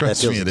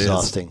 Trust me, it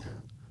exhausting. is.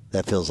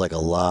 That feels like a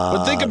lot.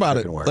 But think about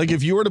it. Work. Like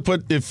if you were to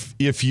put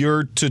if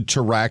you're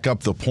to rack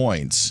up the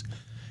points,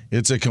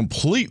 it's a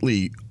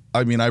completely.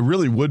 I mean, I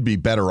really would be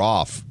better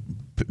off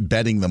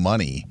betting the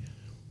money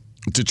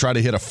to try to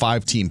hit a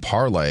 5-team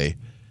parlay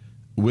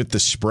with the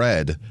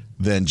spread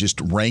than just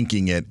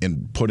ranking it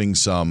and putting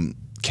some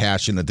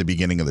cash in at the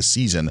beginning of the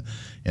season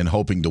and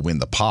hoping to win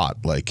the pot.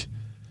 Like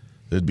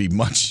it'd be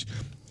much.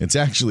 It's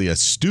actually a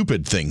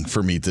stupid thing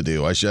for me to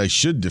do. I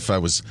should if I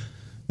was.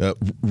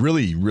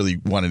 Really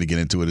wanted to get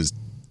into it is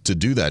to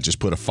do that. Just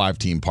put a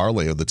 5-team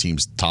parlay of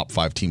the top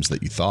 5 teams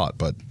that you thought.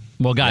 But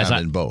well, guys,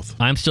 in both.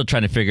 I'm still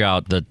trying to figure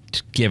out the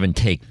give and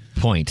take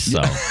points.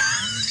 So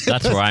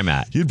that's where I'm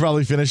at. You'd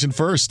probably finish in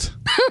first.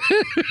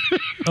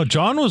 Oh,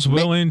 John was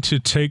willing to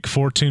take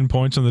 14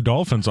 points on the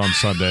Dolphins on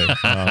Sunday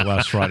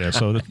last Friday.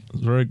 So that's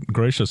very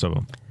gracious of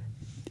him.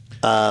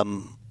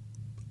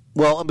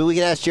 Well, I mean, we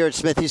can ask Jared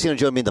Smith. He's going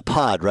to join me in the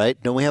pod, right?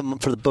 Don't we have him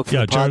for the book for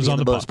the pod? Jared's on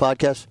the bonus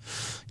podcast.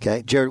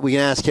 Okay, Jared, we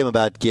can ask him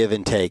about give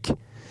and take,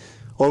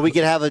 or we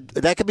could have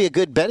that could be a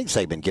good betting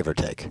segment, give or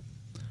take.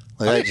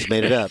 Like I just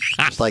made it up,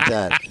 just like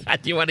that.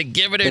 Do you want to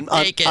give it or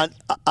take it?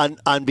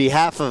 On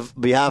behalf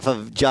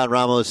of John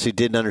Ramos, who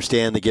didn't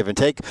understand the give and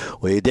take,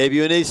 we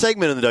debut a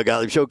segment on the Doug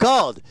Gottlieb Show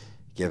called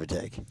 "Give and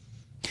Take."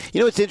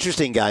 You know what's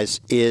interesting,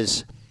 guys,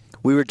 is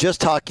we were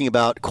just talking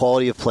about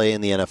quality of play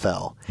in the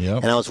NFL,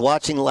 and I was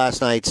watching last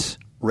night's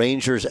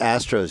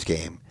Rangers-Astros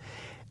game,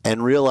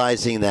 and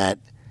realizing that.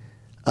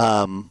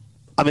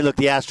 I mean, look,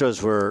 the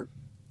Astros were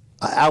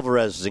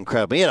Alvarez was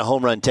incredible. He had a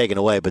home run taken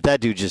away, but that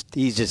dude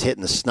he's just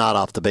hitting the snot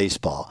out of the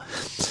baseball.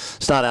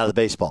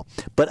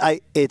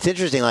 But it's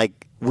interesting,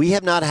 like, we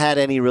have not had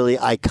any really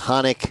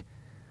iconic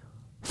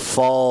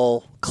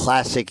fall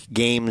classic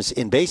games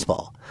in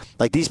baseball.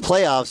 Like, these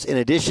playoffs, in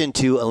addition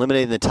to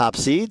eliminating the top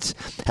seeds,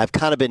 have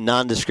kind of been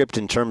nondescript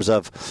in terms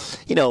of,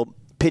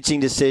 pitching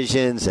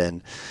decisions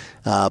and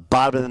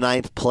bottom of the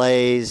ninth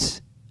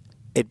plays.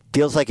 It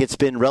feels like it's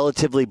been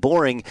relatively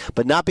boring,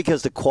 but not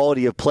because the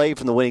quality of play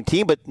from the winning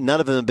team, but none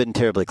of them have been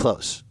terribly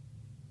close.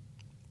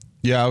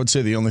 Yeah, I would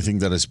say the only thing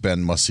that has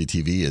been must-see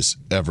TV is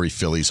every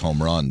Phillies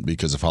home run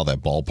because of how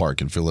that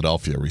ballpark in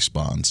Philadelphia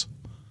responds.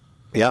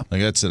 Yeah. Like,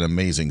 that's an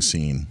amazing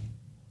scene.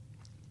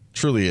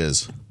 Truly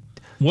is.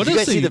 Did you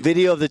guys see the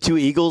video of the two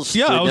Eagles?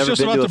 Yeah, I was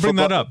just about to bring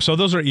that up. So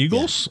those are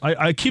Eagles? Yeah.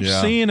 I keep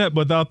seeing it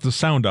without the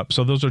sound up.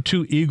 So those are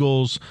two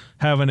Eagles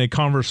having a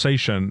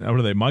conversation. What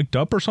are they, mic'd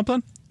up or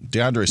something?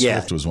 DeAndre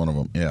Swift was one of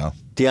them, yeah.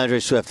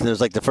 DeAndre Swift. And it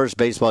was like the first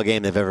baseball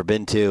game they've ever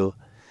been to.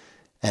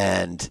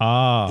 And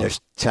they're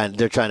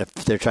trying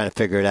to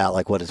figure it out,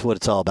 like what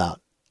it's all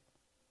about.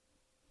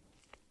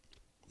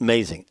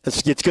 amazing.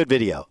 It's good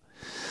video.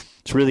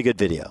 It's really good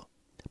video.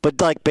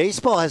 But like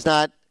baseball has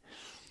not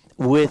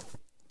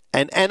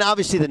and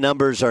obviously the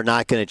numbers are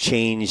not going to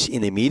change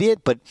in the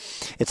immediate, but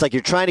it's like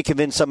you're trying to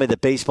convince somebody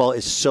that baseball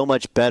is so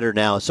much better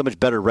now, so much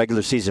better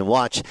regular season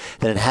watch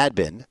than it had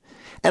been.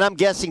 And I'm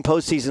guessing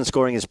postseason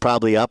scoring is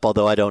probably up,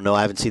 although I don't know.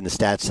 I haven't seen the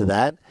stats to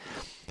that.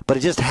 But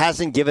it just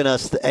hasn't given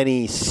us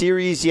any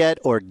series yet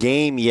or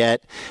game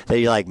yet that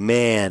you're like,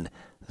 man,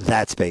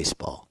 that's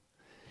baseball.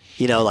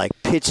 You know, like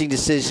pitching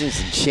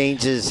decisions and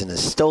changes and a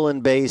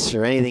stolen base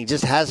or anything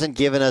just hasn't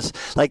given us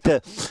like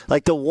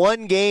the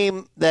one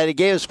game that it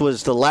gave us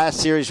was the last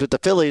series with the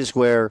Phillies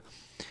where,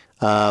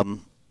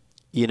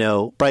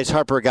 Bryce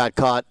Harper got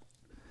caught,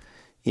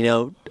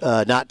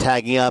 not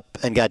tagging up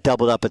and got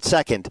doubled up at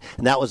second,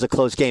 and that was a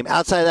close game.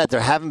 Outside of that,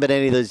 there haven't been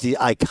any of those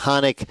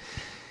iconic,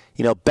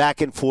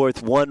 back and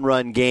forth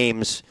one-run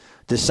games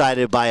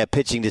decided by a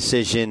pitching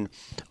decision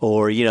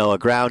or a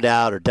ground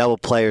out or double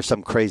play or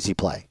some crazy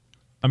play.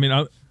 I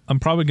mean, I'm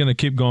probably going to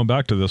keep going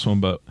back to this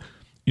one, but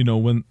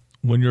when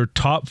your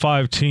top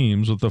 5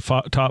 teams with the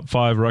top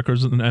 5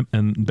 records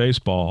in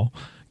baseball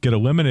get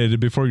eliminated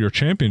before your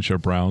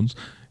championship rounds,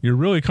 you're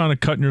really kind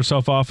of cutting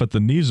yourself off at the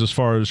knees as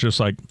far as just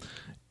like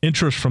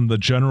interest from the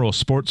general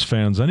sports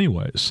fans,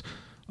 anyways.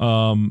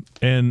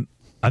 And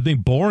I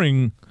think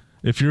boring,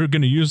 if you're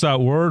going to use that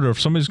word, or if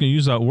somebody's going to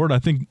use that word, I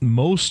think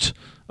most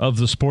of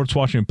the sports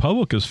watching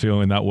public is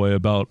feeling that way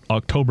about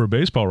October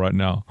baseball right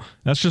now.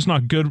 That's just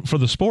not good for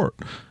the sport.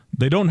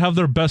 They don't have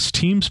their best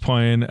teams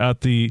playing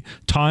at the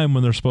time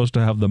when they're supposed to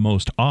have the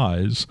most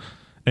eyes.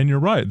 And you're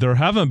right, there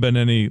haven't been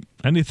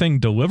anything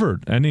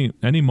delivered,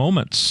 any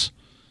moments.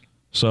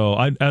 So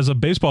I, as a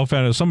baseball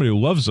fan, as somebody who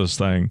loves this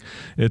thing,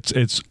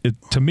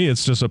 to me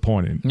it's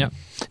disappointing. Yeah.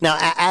 Now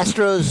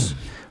Astros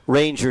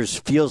Rangers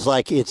feels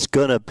like it's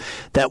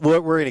that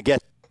we're gonna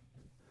get.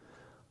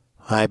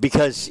 Right,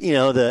 because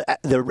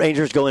the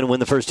Rangers go in and win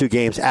the first 2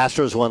 games.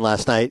 Astros won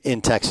last night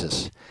in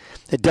Texas.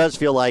 It does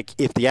feel like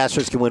if the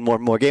Astros can win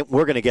more games,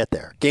 we're going to get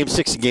there. Game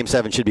 6 and Game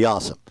 7 should be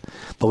awesome,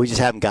 but we just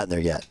haven't gotten there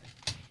yet.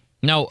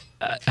 Now,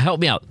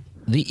 help me out.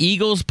 The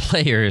Eagles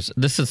players,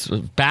 this is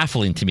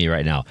baffling to me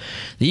right now.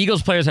 The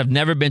Eagles players have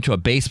never been to a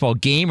baseball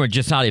game or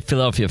just not a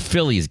Philadelphia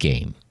Phillies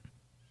game.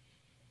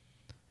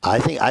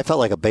 I felt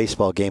like a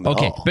baseball game at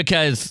all.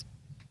 Because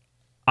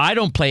I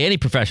don't play any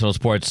professional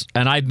sports,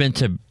 and I've been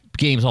to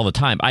games all the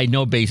time. I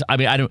know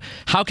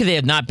how could they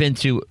have not been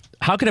to,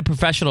 how could a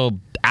professional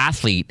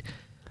athlete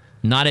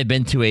not have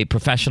been to a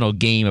professional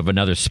game of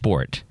another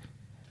sport?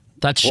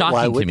 That's shocking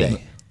why would to me.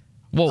 They?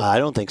 Well, I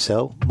don't think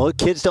so. Most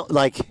kids don't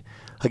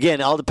again,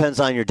 it all depends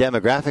on your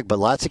demographic, but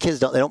lots of kids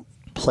don't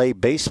play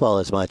baseball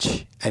as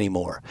much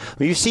anymore. I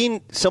mean, you've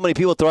seen so many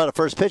people throw out a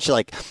first pitch,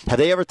 like, have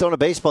they ever thrown a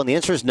baseball? And the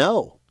answer is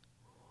no.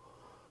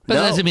 But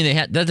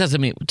that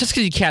doesn't mean just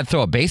because you can't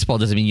throw a baseball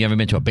doesn't mean you haven't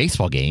been to a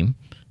baseball game.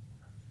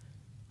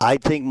 I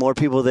think more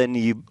people than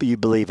you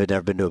believe have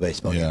never been to a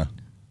baseball game.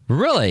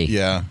 Really?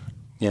 Yeah.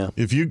 Yeah.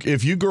 If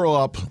you grow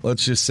up,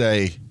 let's just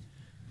say,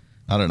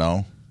 I don't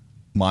know,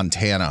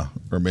 Montana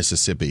or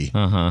Mississippi,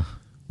 where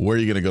are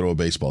you going to go to a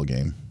baseball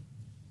game?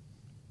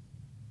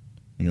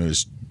 You're going to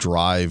just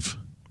drive.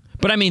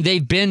 But I mean,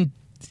 they've been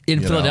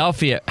in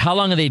Philadelphia. How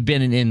long have they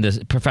been in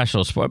the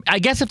professional sport? I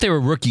guess if they were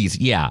rookies,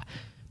 yeah.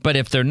 But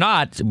if they're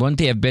not, wouldn't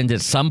they have been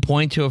at some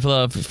point to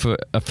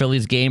a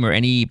Phillies game or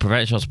any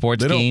professional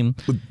sports game?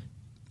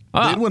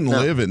 They wouldn't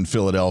live in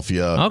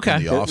Philadelphia in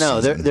the off-season. No,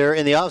 they're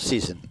in the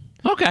off-season.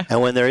 Okay. And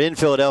when they're in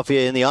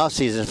Philadelphia in the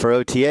off-season for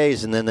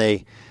OTAs, and then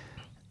they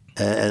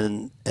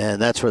and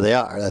that's where they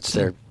are. That's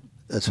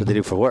what they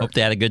do for work. Hope they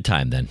had a good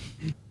time then.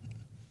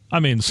 I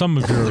mean, some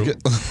of your...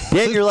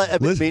 Yeah, you're like... I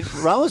mean,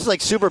 Ramos is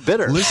like super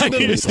bitter. Listen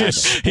to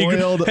this.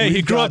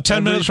 He grew up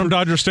 10 minutes from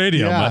Dodger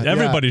Stadium.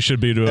 Everybody should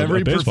be to a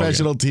every baseball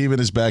professional game. team in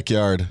his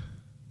backyard.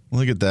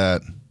 Look at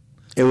that.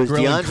 It was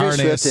Grilling DeAndre carne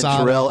Swift and asada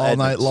Terrell all Edmonds.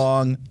 night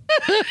long.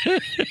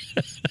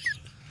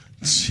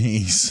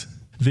 Jeez.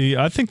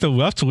 I think the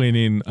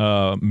left-leaning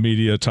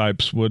media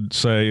types would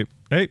say,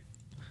 hey,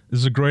 this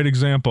is a great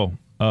example.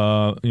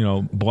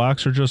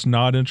 Blacks are just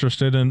not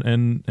interested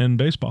in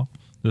baseball.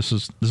 This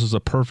is a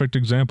perfect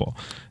example.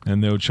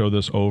 And they would show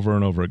this over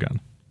and over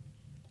again.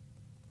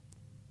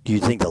 Do you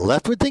think the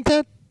left would think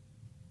that?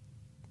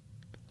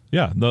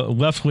 Yeah, the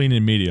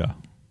left-leaning media.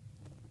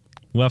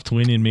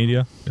 Left-leaning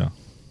media, yeah.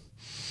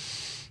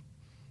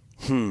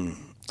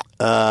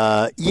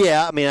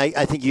 Yeah, I mean,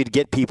 I think you'd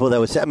get people that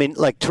would say, I mean,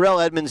 like Terrell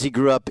Edmonds, he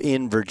grew up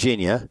in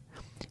Virginia,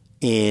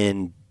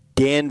 in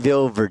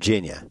Danville,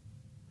 Virginia.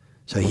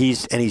 So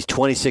he's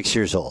 26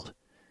 years old.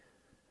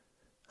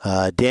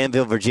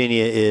 Danville,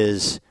 Virginia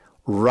is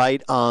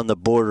right on the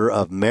border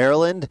of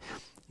Maryland,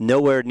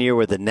 nowhere near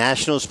where the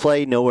Nationals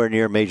play, nowhere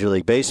near Major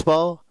League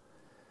Baseball.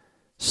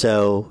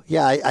 So,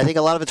 yeah, I think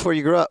a lot of it's where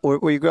you grew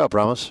up,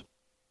 Ramos.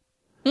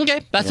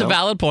 Okay, that's a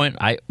valid point.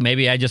 I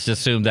just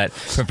assumed that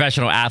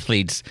professional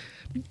athletes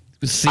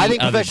see I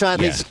think professional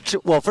athletes,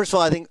 well, first of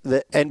all, I think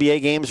the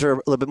NBA games are a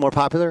little bit more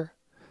popular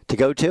to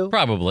go to.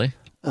 Probably.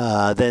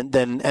 Than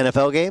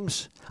NFL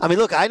games. I mean,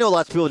 look, I know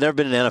lots of people who've never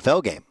been in an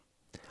NFL game.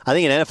 I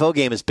think an NFL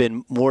game has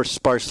been more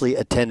sparsely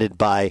attended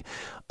by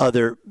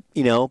other,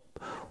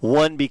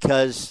 one,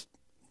 because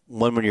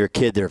when you're a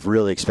kid, they're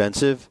really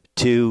expensive.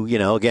 2,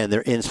 again,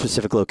 they're in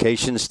specific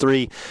locations.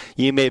 3,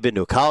 you may have been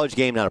to a college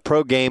game, not a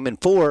pro game.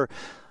 And 4,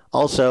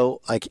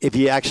 also, like if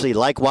you actually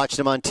like watching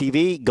them on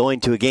TV, going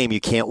to a game, you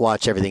can't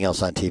watch everything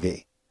else on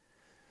TV.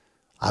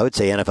 I would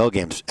say NFL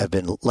games have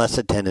been less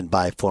attended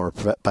by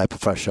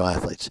professional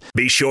athletes.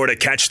 Be sure to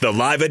catch the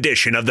live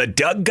edition of the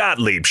Doug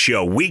Gottlieb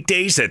Show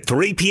weekdays at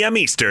 3 p.m.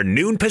 Eastern,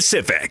 noon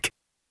Pacific.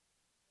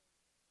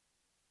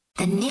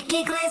 The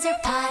Nikki Glaser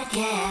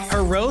Podcast.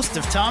 Her roast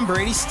of Tom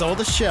Brady stole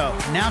the show.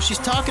 Now she's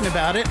talking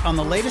about it on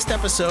the latest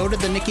episode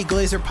of the Nikki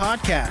Glaser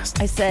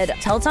Podcast. I said,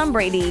 tell Tom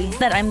Brady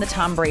that I'm the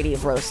Tom Brady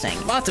of roasting.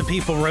 Lots of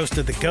people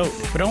roasted the GOAT,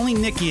 but only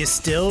Nikki is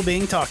still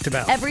being talked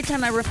about. Every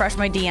time I refresh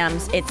my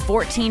DMs, it's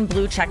 14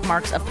 blue check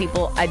marks of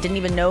people I didn't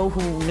even know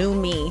who knew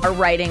me are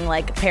writing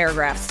like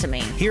paragraphs to me.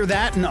 Hear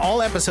that in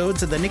all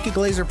episodes of the Nikki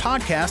Glaser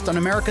Podcast on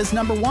America's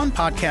 #1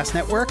 podcast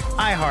network,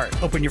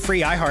 iHeart. Open your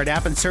free iHeart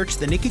app and search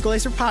the Nikki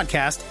Glaser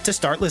Podcast to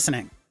start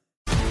listening.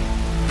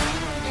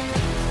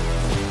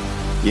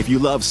 If you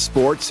love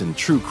sports and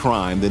true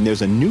crime, then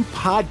there's a new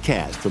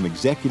podcast from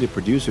executive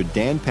producer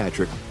Dan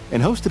Patrick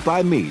and hosted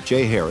by me,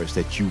 Jay Harris,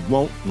 that you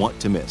won't want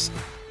to miss.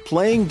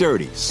 Playing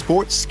Dirty: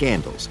 Sports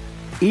Scandals.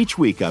 Each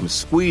week, I'm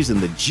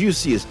squeezing the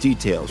juiciest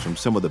details from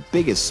some of the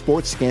biggest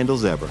sports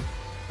scandals ever.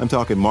 I'm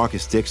talking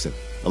Marcus Dixon,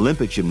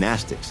 Olympic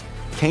gymnastics,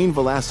 Cain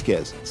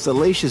Velasquez,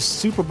 salacious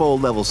Super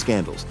Bowl-level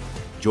scandals.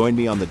 Join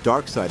me on the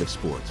dark side of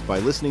sports by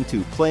listening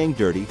to Playing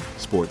Dirty: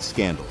 Sports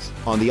Scandals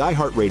on the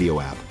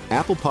iHeartRadio app,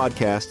 Apple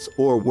Podcasts,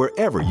 or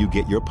wherever you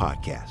get your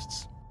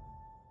podcasts.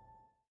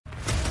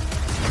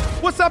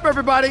 What's up,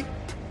 everybody?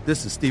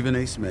 This is Stephen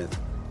A. Smith.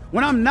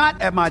 When I'm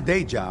not at my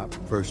day job,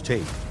 First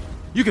Take,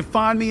 you can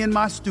find me in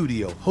my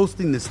studio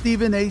hosting the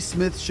Stephen A.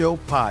 Smith Show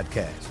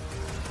podcast.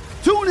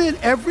 Tune in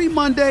every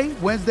Monday,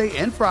 Wednesday,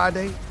 and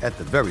Friday, at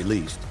the very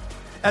least,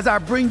 as I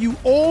bring you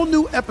all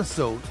new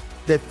episodes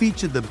that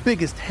feature the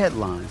biggest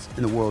headlines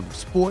in the world of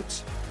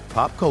sports,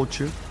 pop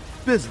culture,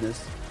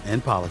 business,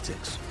 and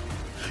politics.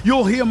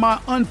 You'll hear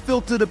my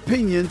unfiltered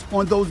opinions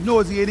on those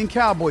nauseating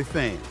Cowboy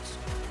fans,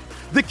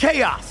 the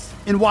chaos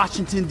in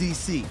Washington,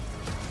 D.C.,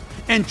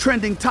 and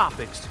trending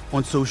topics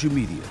on social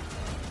media,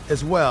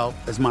 as well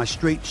as my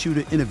straight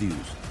shooter interviews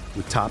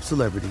with top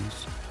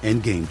celebrities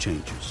and game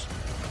changers.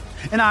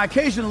 And I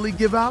occasionally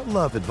give out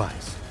love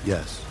advice.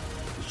 Yes,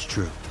 it's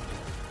true.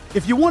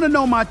 If you want to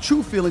know my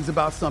true feelings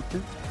about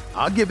something,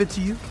 I'll give it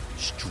to you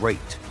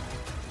straight.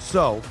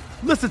 So,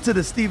 listen to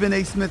the Stephen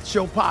A. Smith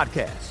Show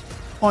podcast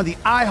on the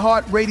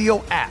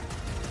iHeartRadio app,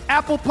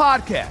 Apple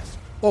Podcasts,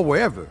 or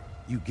wherever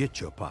you get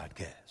your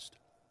podcast.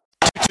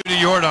 To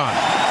Jordan.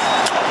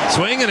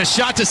 Swing and a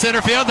shot to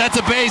center field. That's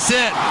a base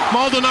hit.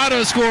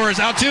 Maldonado scores.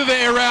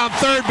 Altuve around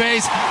third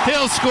base.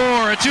 He'll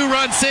score. A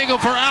 2-run single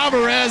for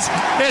Alvarez.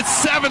 It's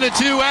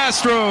 7-2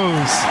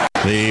 Astros.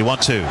 The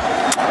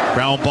 1-2.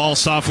 Ground ball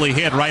softly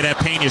hit right at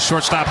Pena.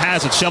 Shortstop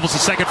has it. Shovels to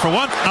second for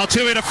one.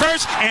 Altuve to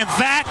first. And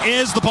that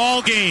is the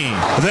ball game.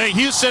 The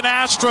Houston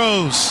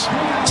Astros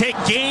take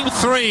game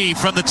 3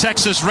 from the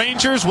Texas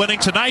Rangers, winning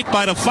tonight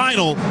by the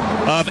final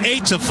of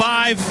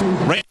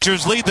 8-5.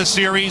 Rangers lead the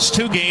series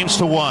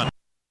 2-1.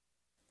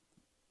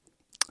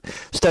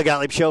 Doug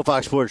Gottlieb Show,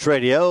 Fox Sports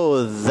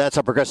Radio. That's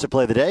our Progressive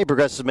Play of the Day.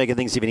 Progressive is making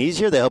things even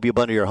easier. They help you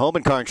bundle your home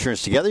and car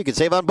insurance together. You can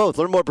save on both.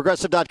 Learn more at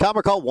Progressive.com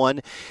or call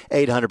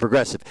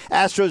 1-800-PROGRESSIVE.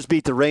 Astros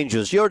beat the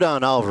Rangers.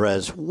 Jordan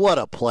Alvarez, what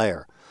a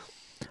player.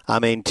 I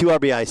mean, 2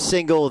 RBI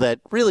single that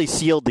really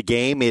sealed the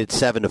game, made it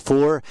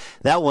 7-4.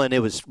 That one,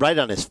 it was right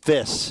on his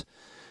fists.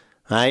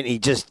 Right? He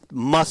just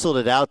muscled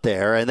it out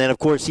there. And then, of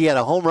course, he had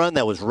a home run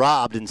that was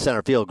robbed in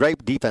center field.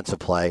 Great defensive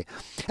play.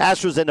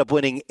 Astros end up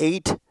winning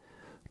 8-5.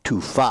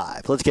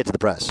 Let's get to the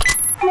press.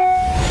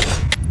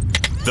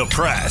 The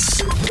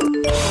press.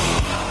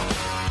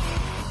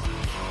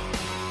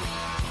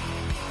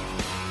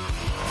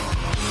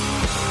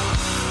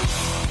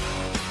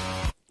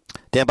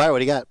 Dan Byer, what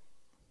do you got?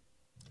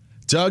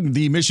 Doug,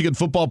 the Michigan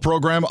football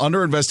program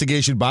under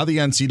investigation by the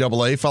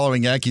NCAA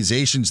following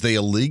accusations they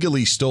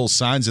illegally stole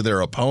signs of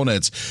their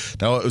opponents.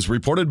 Now, it was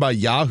reported by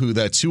Yahoo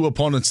that 2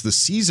 opponents this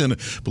season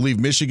believe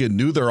Michigan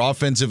knew their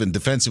offensive and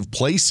defensive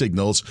play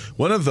signals.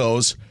 One of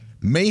those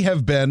may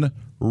have been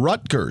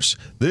Rutgers.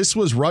 This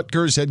was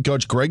Rutgers head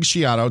coach Greg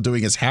Schiano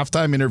doing his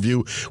halftime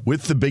interview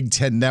with the Big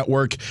Ten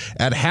Network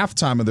at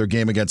halftime of their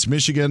game against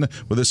Michigan,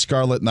 where the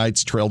Scarlet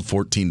Knights trailed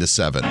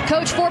 14-7.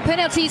 Coach, 4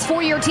 penalties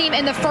for your team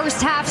in the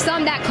first half,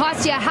 some that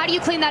cost you. How do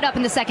you clean that up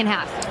in the second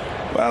half?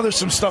 Well, there's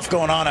some stuff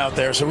going on out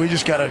there, so we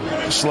just got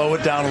to slow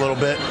it down a little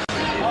bit.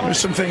 There's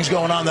some things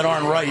going on that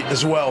aren't right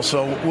as well,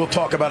 so we'll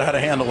talk about how to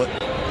handle it.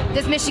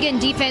 Does Michigan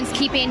defense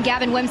keeping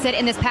Gavin Wimsatt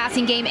in this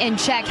passing game in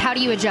check? How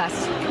do you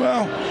adjust?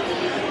 Well,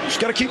 just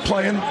got to keep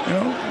playing. You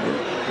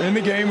know, in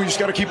the game, we just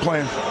got to keep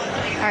playing.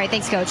 All right,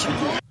 thanks, Coach.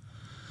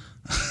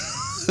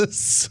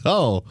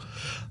 So,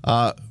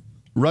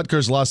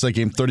 Rutgers lost that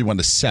game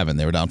 31-7.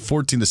 They were down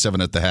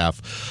 14-7 at the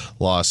half,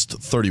 lost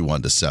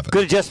 31-7.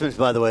 Good adjustments,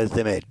 by the way, that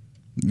they made.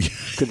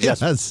 Good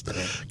adjustments.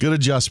 Yes. Good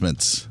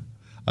adjustments.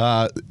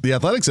 The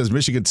Athletic says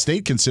Michigan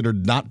State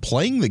considered not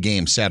playing the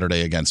game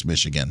Saturday against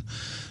Michigan.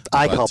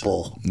 I call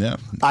bull. Yeah.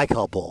 I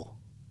call bull.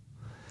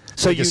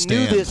 So Take a you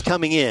knew stand. this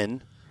coming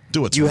in.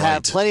 Do what's You right.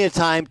 have plenty of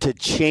time to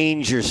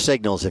change your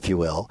signals, if you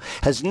will.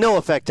 Has no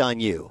effect on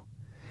you.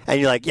 And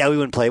you're like, yeah, we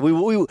wouldn't play. We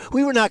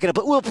were not going to,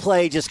 but we'll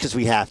play just because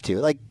we have to.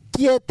 Like,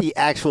 get the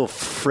actual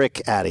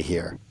frick out of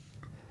here.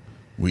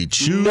 We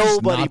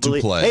choose not to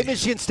play. Hey,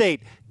 Michigan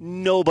State,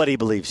 nobody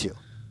believes you.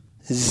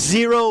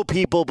 0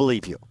 people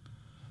believe you.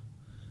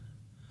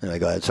 And I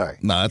go ahead, sorry.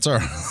 No, that's all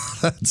right.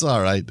 That's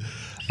all right.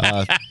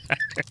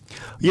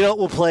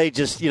 We'll play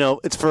just,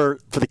 it's for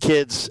the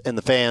kids and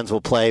the fans. We'll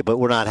play, but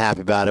we're not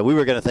happy about it. We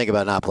were going to think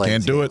about not playing.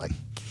 Can't do it.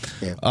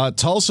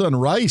 Tulsa and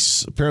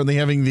Rice apparently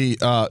having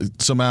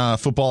some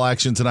football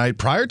action tonight.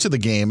 Prior to the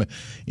game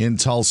in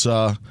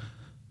Tulsa,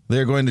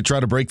 they're going to try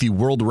to break the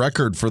world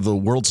record for the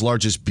world's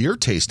largest beer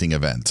tasting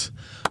event.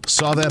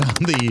 Saw that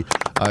on the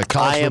college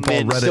football I am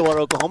in Reddit. Stillwater,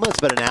 Oklahoma. It's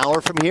about an hour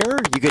from here.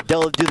 You could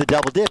do the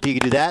double dip. You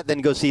could do that,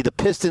 then go see the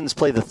Pistons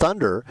play the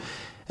Thunder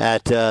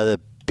at the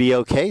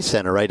BOK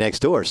Center right next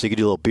door. So you could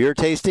do a little beer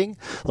tasting,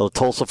 a little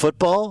Tulsa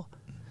football.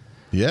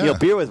 Yeah.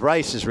 Beer with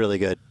rice is really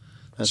good.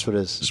 That's what it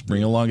is. Just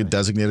bring along a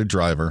designated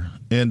driver.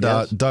 And,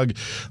 Doug,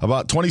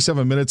 about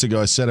 27 minutes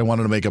ago, I said I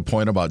wanted to make a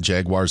point about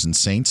Jaguars and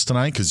Saints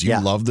tonight because you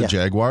love the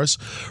Jaguars.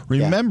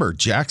 Remember,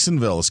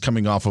 Jacksonville is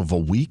coming off of a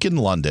week in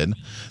London.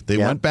 They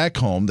went back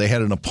home. They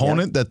had an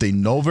opponent that they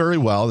know very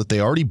well, that they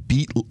already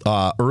beat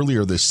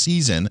earlier this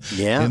season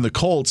in the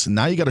Colts.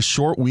 Now you got a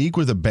short week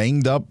with a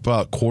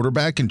banged-up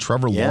quarterback in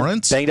Trevor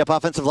Lawrence. Banged-up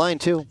offensive line,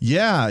 too.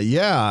 Yeah.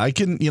 I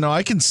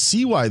can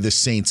see why the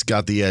Saints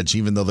got the edge,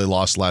 even though they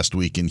lost last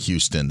week in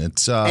Houston.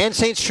 It's and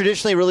Saints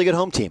traditionally a really good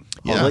home team.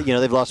 Yeah.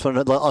 They've lost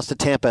to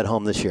Tampa at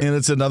home this year. And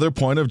it's another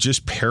point of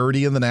just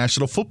parity in the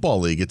National Football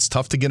League. It's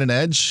tough to get an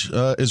edge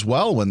as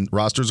well when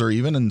rosters are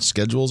even and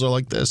schedules are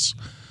like this.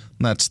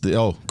 And that's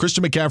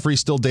Christian McCaffrey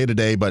still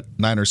day-to-day, but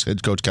Niners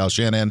head coach Kyle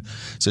Shanahan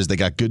says they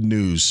got good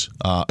news,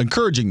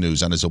 encouraging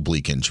news on his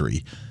oblique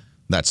injury.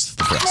 That's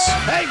the press.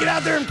 Hey, get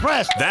out there and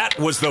press. That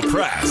was the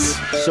press.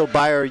 So,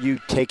 Bayer, are you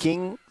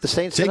taking the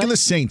Saints tonight? Taking the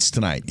Saints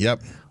tonight,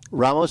 yep.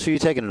 Ramos, who are you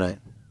taking tonight?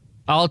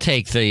 I'll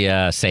take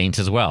the Saints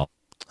as well.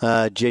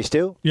 Jay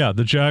Stu? Yeah,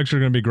 the Jags are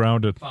going to be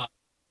grounded.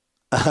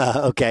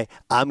 Okay.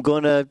 I'm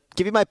going to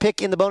give you my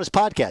pick in the bonus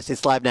podcast.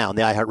 It's live now on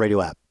the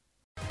iHeartRadio app.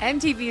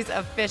 MTV's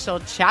official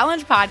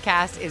Challenge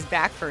podcast is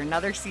back for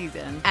another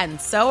season.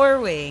 And so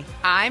are we.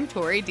 I'm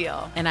Tori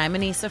Deal. And I'm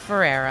Anissa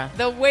Ferreira.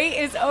 The wait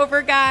is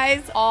over,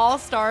 guys. All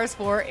Stars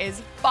 4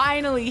 is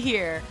finally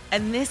here.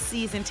 And this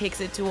season takes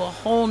it to a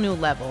whole new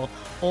level.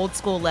 Old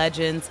school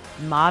legends,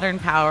 modern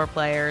power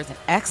players, and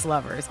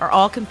ex-lovers are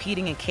all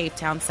competing in Cape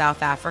Town,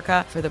 South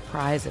Africa for the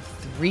prize of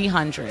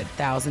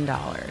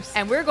 $300,000.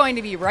 And we're going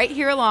to be right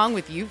here along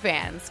with you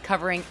fans,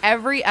 covering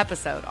every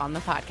episode on the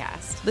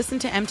podcast. Listen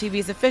to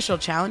MTV's official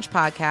Challenge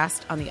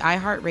podcast on the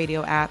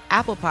iHeartRadio app,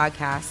 Apple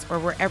Podcasts, or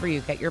wherever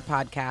you get your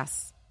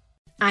podcasts.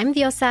 I'm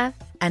Diosa.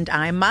 And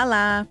I'm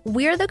Mala.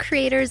 We're the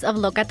creators of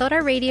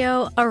Locatora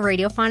Radio, a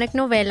radiophonic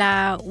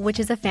novela, which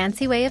is a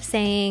fancy way of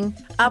saying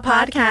a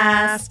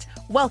podcast.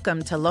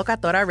 Welcome to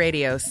Locatora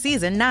Radio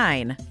Season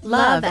 9.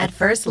 Love at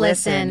First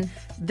Listen.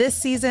 This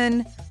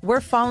season,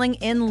 we're falling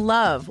in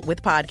love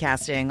with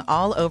podcasting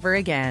all over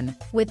again.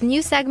 With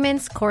new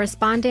segments,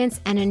 correspondence,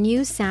 and a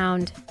new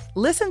sound.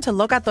 Listen to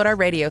Locatora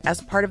Radio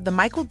as part of the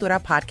Michael Dura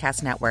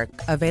Podcast Network.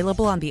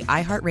 Available on the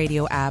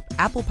iHeartRadio app,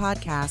 Apple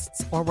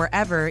Podcasts, or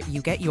wherever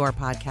you get your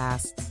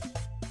podcasts.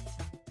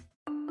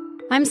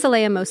 I'm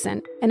Saleha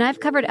Mohsen, and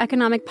I've covered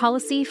economic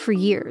policy for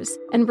years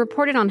and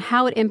reported on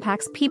how it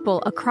impacts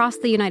people across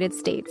the United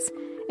States.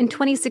 In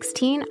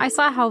 2016, I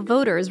saw how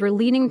voters were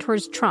leaning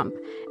towards Trump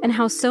and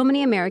how so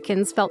many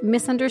Americans felt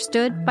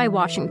misunderstood by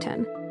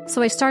Washington.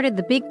 So I started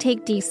The Big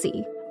Take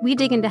DC. We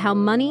dig into how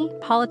money,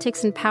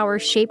 politics, and power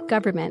shape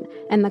government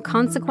and the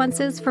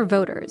consequences for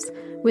voters.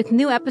 With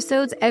new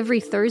episodes every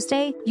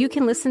Thursday, you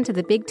can listen to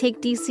The Big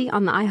Take DC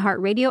on the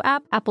iHeartRadio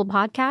app, Apple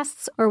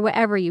Podcasts, or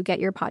wherever you get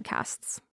your podcasts.